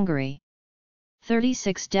 Hungary.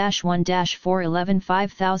 36-1-411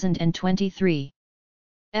 5023.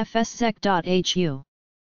 fszek.hu.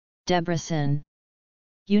 Debrecen.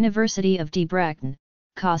 University of Debrecen,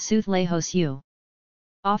 Kossuth Lajos U.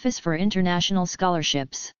 Office for International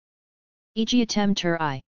Scholarships. Egyetem Tur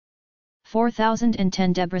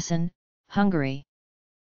 4010 Debrecen, Hungary.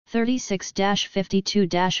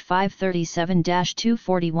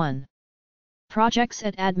 36-52-537-241. Projects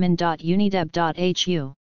at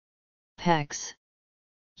admin.unideb.hu. PEX.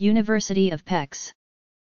 University of PEX.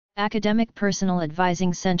 Academic Personal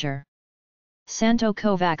Advising Center. Santo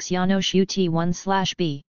Kovacs Janos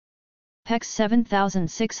UT1/B. PEX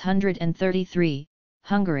 7633,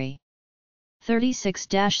 Hungary.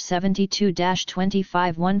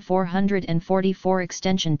 36-72-25-1444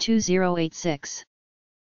 extension 2086.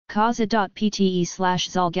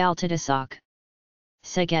 Kaza.pte/Zalgaltidasok.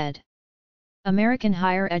 Szeged. American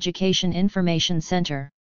Higher Education Information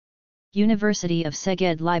Center. University of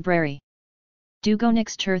Szeged Library.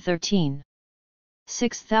 Dugonix Tur 13.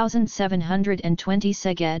 6720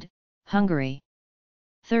 Szeged, Hungary.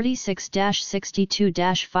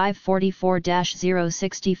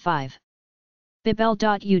 36-62-544-065.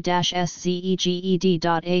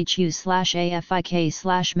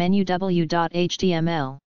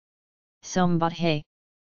 bibel.u-szeged.hu/afik/menu.w.html. Sombothe.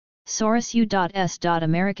 Sorus.u.s.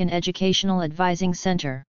 American Educational Advising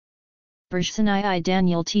Center. Bergsanai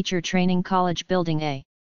Daniel Teacher Training College Building A.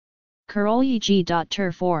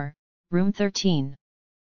 Karolyg.tur 4, Room 13.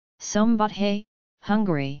 Sombothe,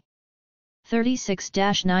 Hungary.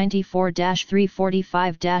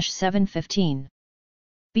 36-94-345-715.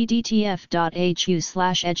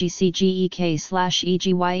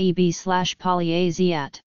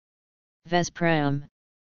 bdtf.hu/egcgek/egyeb/polyaziat. Vesprem.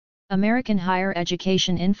 American Higher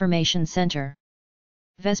Education Information Center.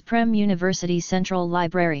 Vesprem University Central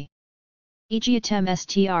Library. Egyetem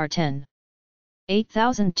Str 10.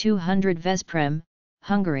 8200 Vesprem,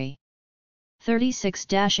 Hungary.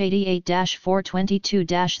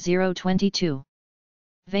 36-88-422-022.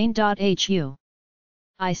 Vane.hu.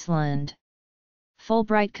 Iceland.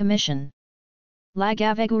 Fulbright Commission.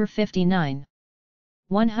 Lagavegur 59.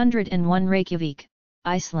 101 Reykjavik,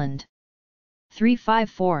 Iceland.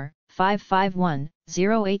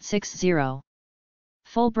 354-551-0860.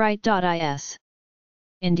 Fulbright.is.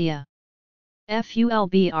 India.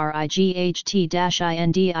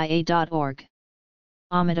 fulbright-india.org.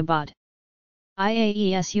 Ahmedabad.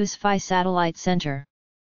 IAES USFI Satellite Center.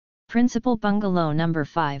 Principal Bungalow No.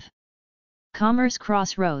 5. Commerce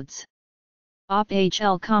Crossroads.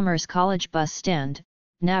 OPHL Commerce College Bus Stand,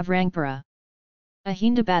 Navrangpura.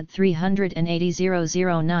 Ahmedabad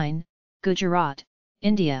 38009, Gujarat,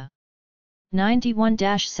 India.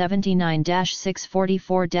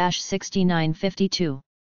 91-79-644-6952.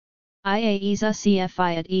 IAESA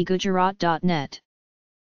CFI at egujarat.net.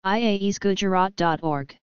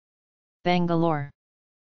 IAESgujarat.org. Bangalore.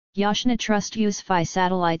 Yashna Trust USFI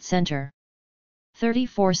Satellite Center.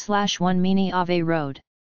 34/1 Mini Ave Road.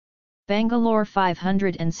 Bangalore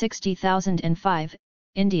 560,005,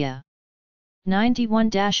 India.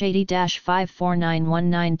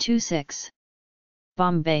 91-80-5491926.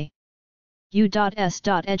 Bombay. U.S.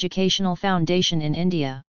 Educational Foundation in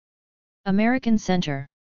India. American Center.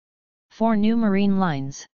 4 new marine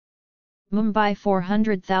lines. Mumbai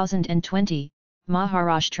 400,020,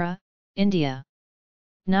 Maharashtra, India.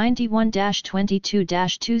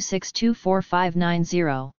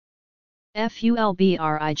 91-22-26245990.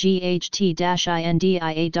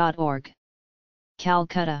 fulbright-india.org.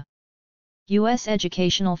 Calcutta. U.S.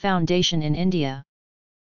 Educational Foundation in India.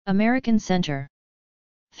 American Center.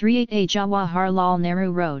 38A Jawaharlal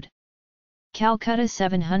Nehru Road. Calcutta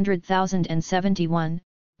 700,071,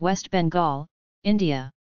 West Bengal, India.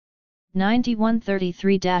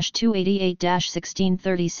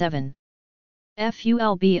 9133-288-1637.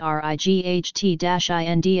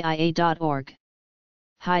 fulbright-india.org.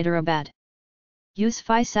 Hyderabad.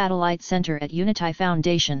 USFI Satellite Center at Unity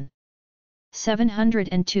Foundation.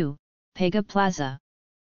 702, Pega Plaza.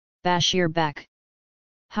 Bashir Bagh.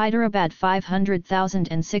 Hyderabad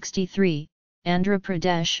 500,063, Andhra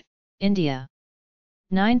Pradesh, India.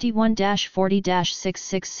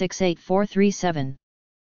 91-40-6668-437.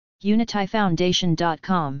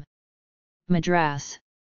 unityfoundation.com. Madras.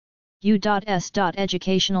 U.S.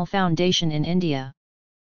 Educational Foundation in India.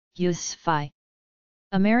 USFI.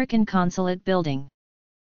 American Consulate Building.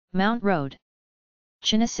 Mount Road.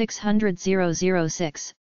 Chennai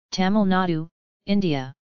 600,006, Tamil Nadu,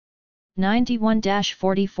 India.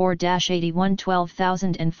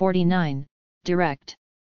 91-44-81 direct.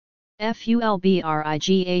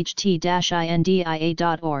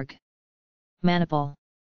 fulbright-india.org. Manipal.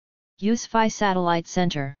 USFI Satellite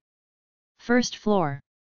Center. First floor.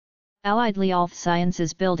 Allied Health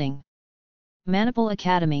Sciences Building. Manipal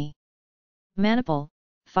Academy. Manipal,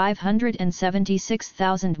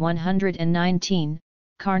 576,119,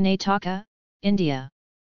 Karnataka, India.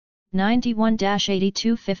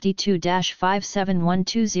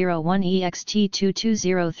 91-8252-5712001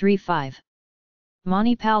 ext2235.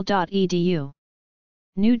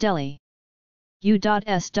 New Delhi.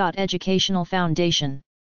 U.S. Educational Foundation.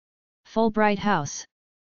 Fulbright House.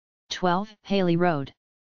 12 Haley Road.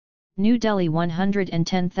 New Delhi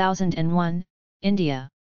 110,001, India.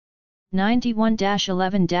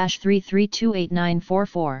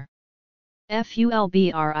 91-11-3328-944.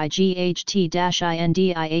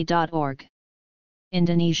 fulbright-india.org.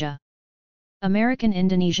 Indonesia. American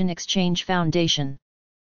Indonesian Exchange Foundation.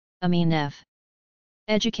 AMINF.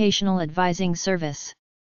 Educational Advising Service.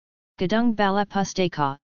 Gedung Balai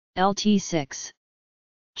Pustaka, LT6.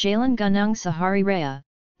 Jalan Gunung Sahari Raya,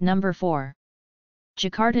 No. 4.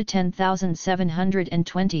 Jakarta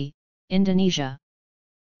 10720, Indonesia.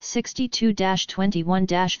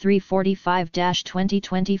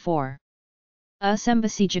 62-21-345-2024.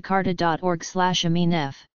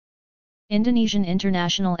 usembassyjakarta.org/aminf. Indonesian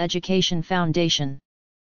International Education Foundation.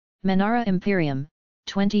 Menara Imperium,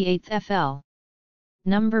 28th FL.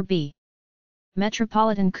 Number B.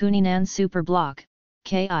 Metropolitan Kuningan Superblock,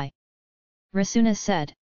 KI. Rasuna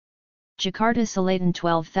said. Jakarta Selatan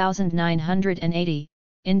 12,980,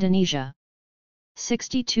 Indonesia.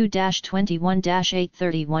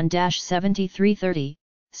 62-21-831-7330,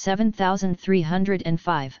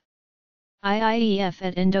 7305.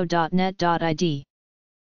 iief@indo.net.id.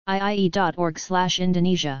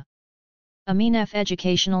 iie.org/Indonesia. AMINF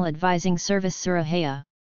Educational Advising Service Surabaya.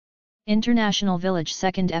 International Village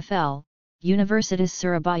 2nd FL, Universitas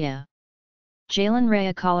Surabaya. Jalan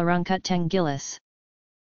Raya Kalarungkut Tenggilis.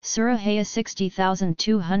 Surabaya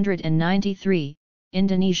 60,293,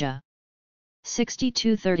 Indonesia.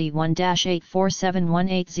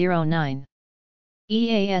 6231-8471809.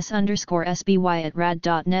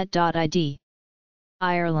 EAS_SBY@rad.net.id.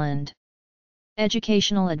 Ireland.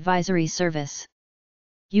 Educational Advisory Service.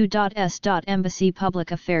 U.S. Embassy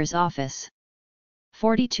Public Affairs Office.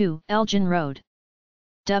 42 Elgin Road.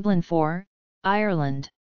 Dublin 4, Ireland.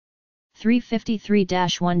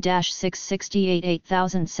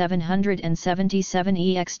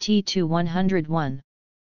 353-1-668-8777 ext2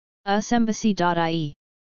 usembassy.ie.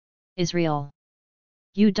 Israel.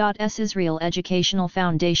 U.S. Israel Educational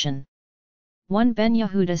Foundation. 1 Ben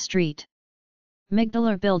Yehuda Street.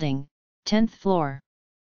 Migdalar Building, 10th floor.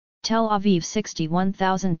 Tel Aviv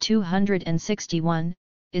 61261,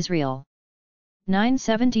 Israel.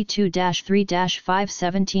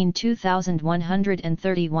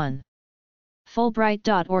 972-3-517-2131.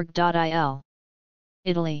 Fulbright.org.il.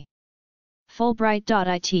 Italy.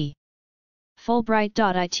 Fulbright.it.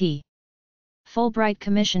 Fulbright.it. Fulbright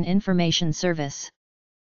Commission Information Service.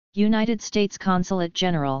 United States Consulate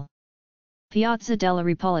General. Piazza della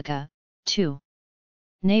Repubblica, 2.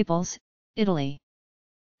 Naples, Italy.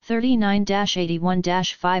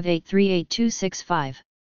 39-81-5838265.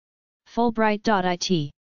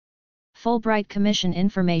 Fulbright.it. Fulbright Commission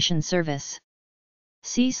Information Service.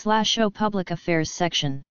 C/O Public Affairs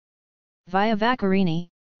section. Via Vaccarini,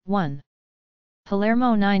 1.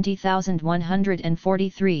 Palermo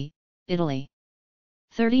 90143, Italy.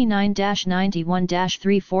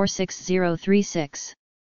 39-91-346036.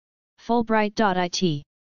 Fulbright.it.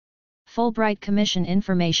 Fulbright Commission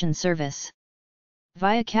Information Service.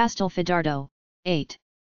 Via Castelfidardo, 8.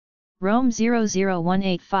 Rome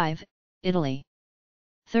 00185, Italy.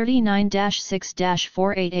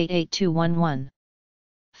 39-6-48888211.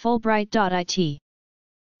 Fulbright.it.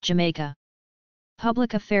 Jamaica.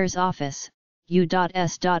 Public Affairs Office,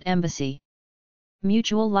 U.S. Embassy.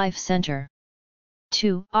 Mutual Life Center.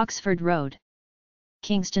 2 Oxford Road.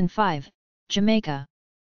 Kingston 5, Jamaica.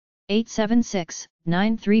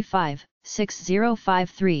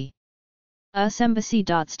 876-935-6053.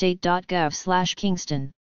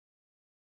 usembassy.state.gov/Kingston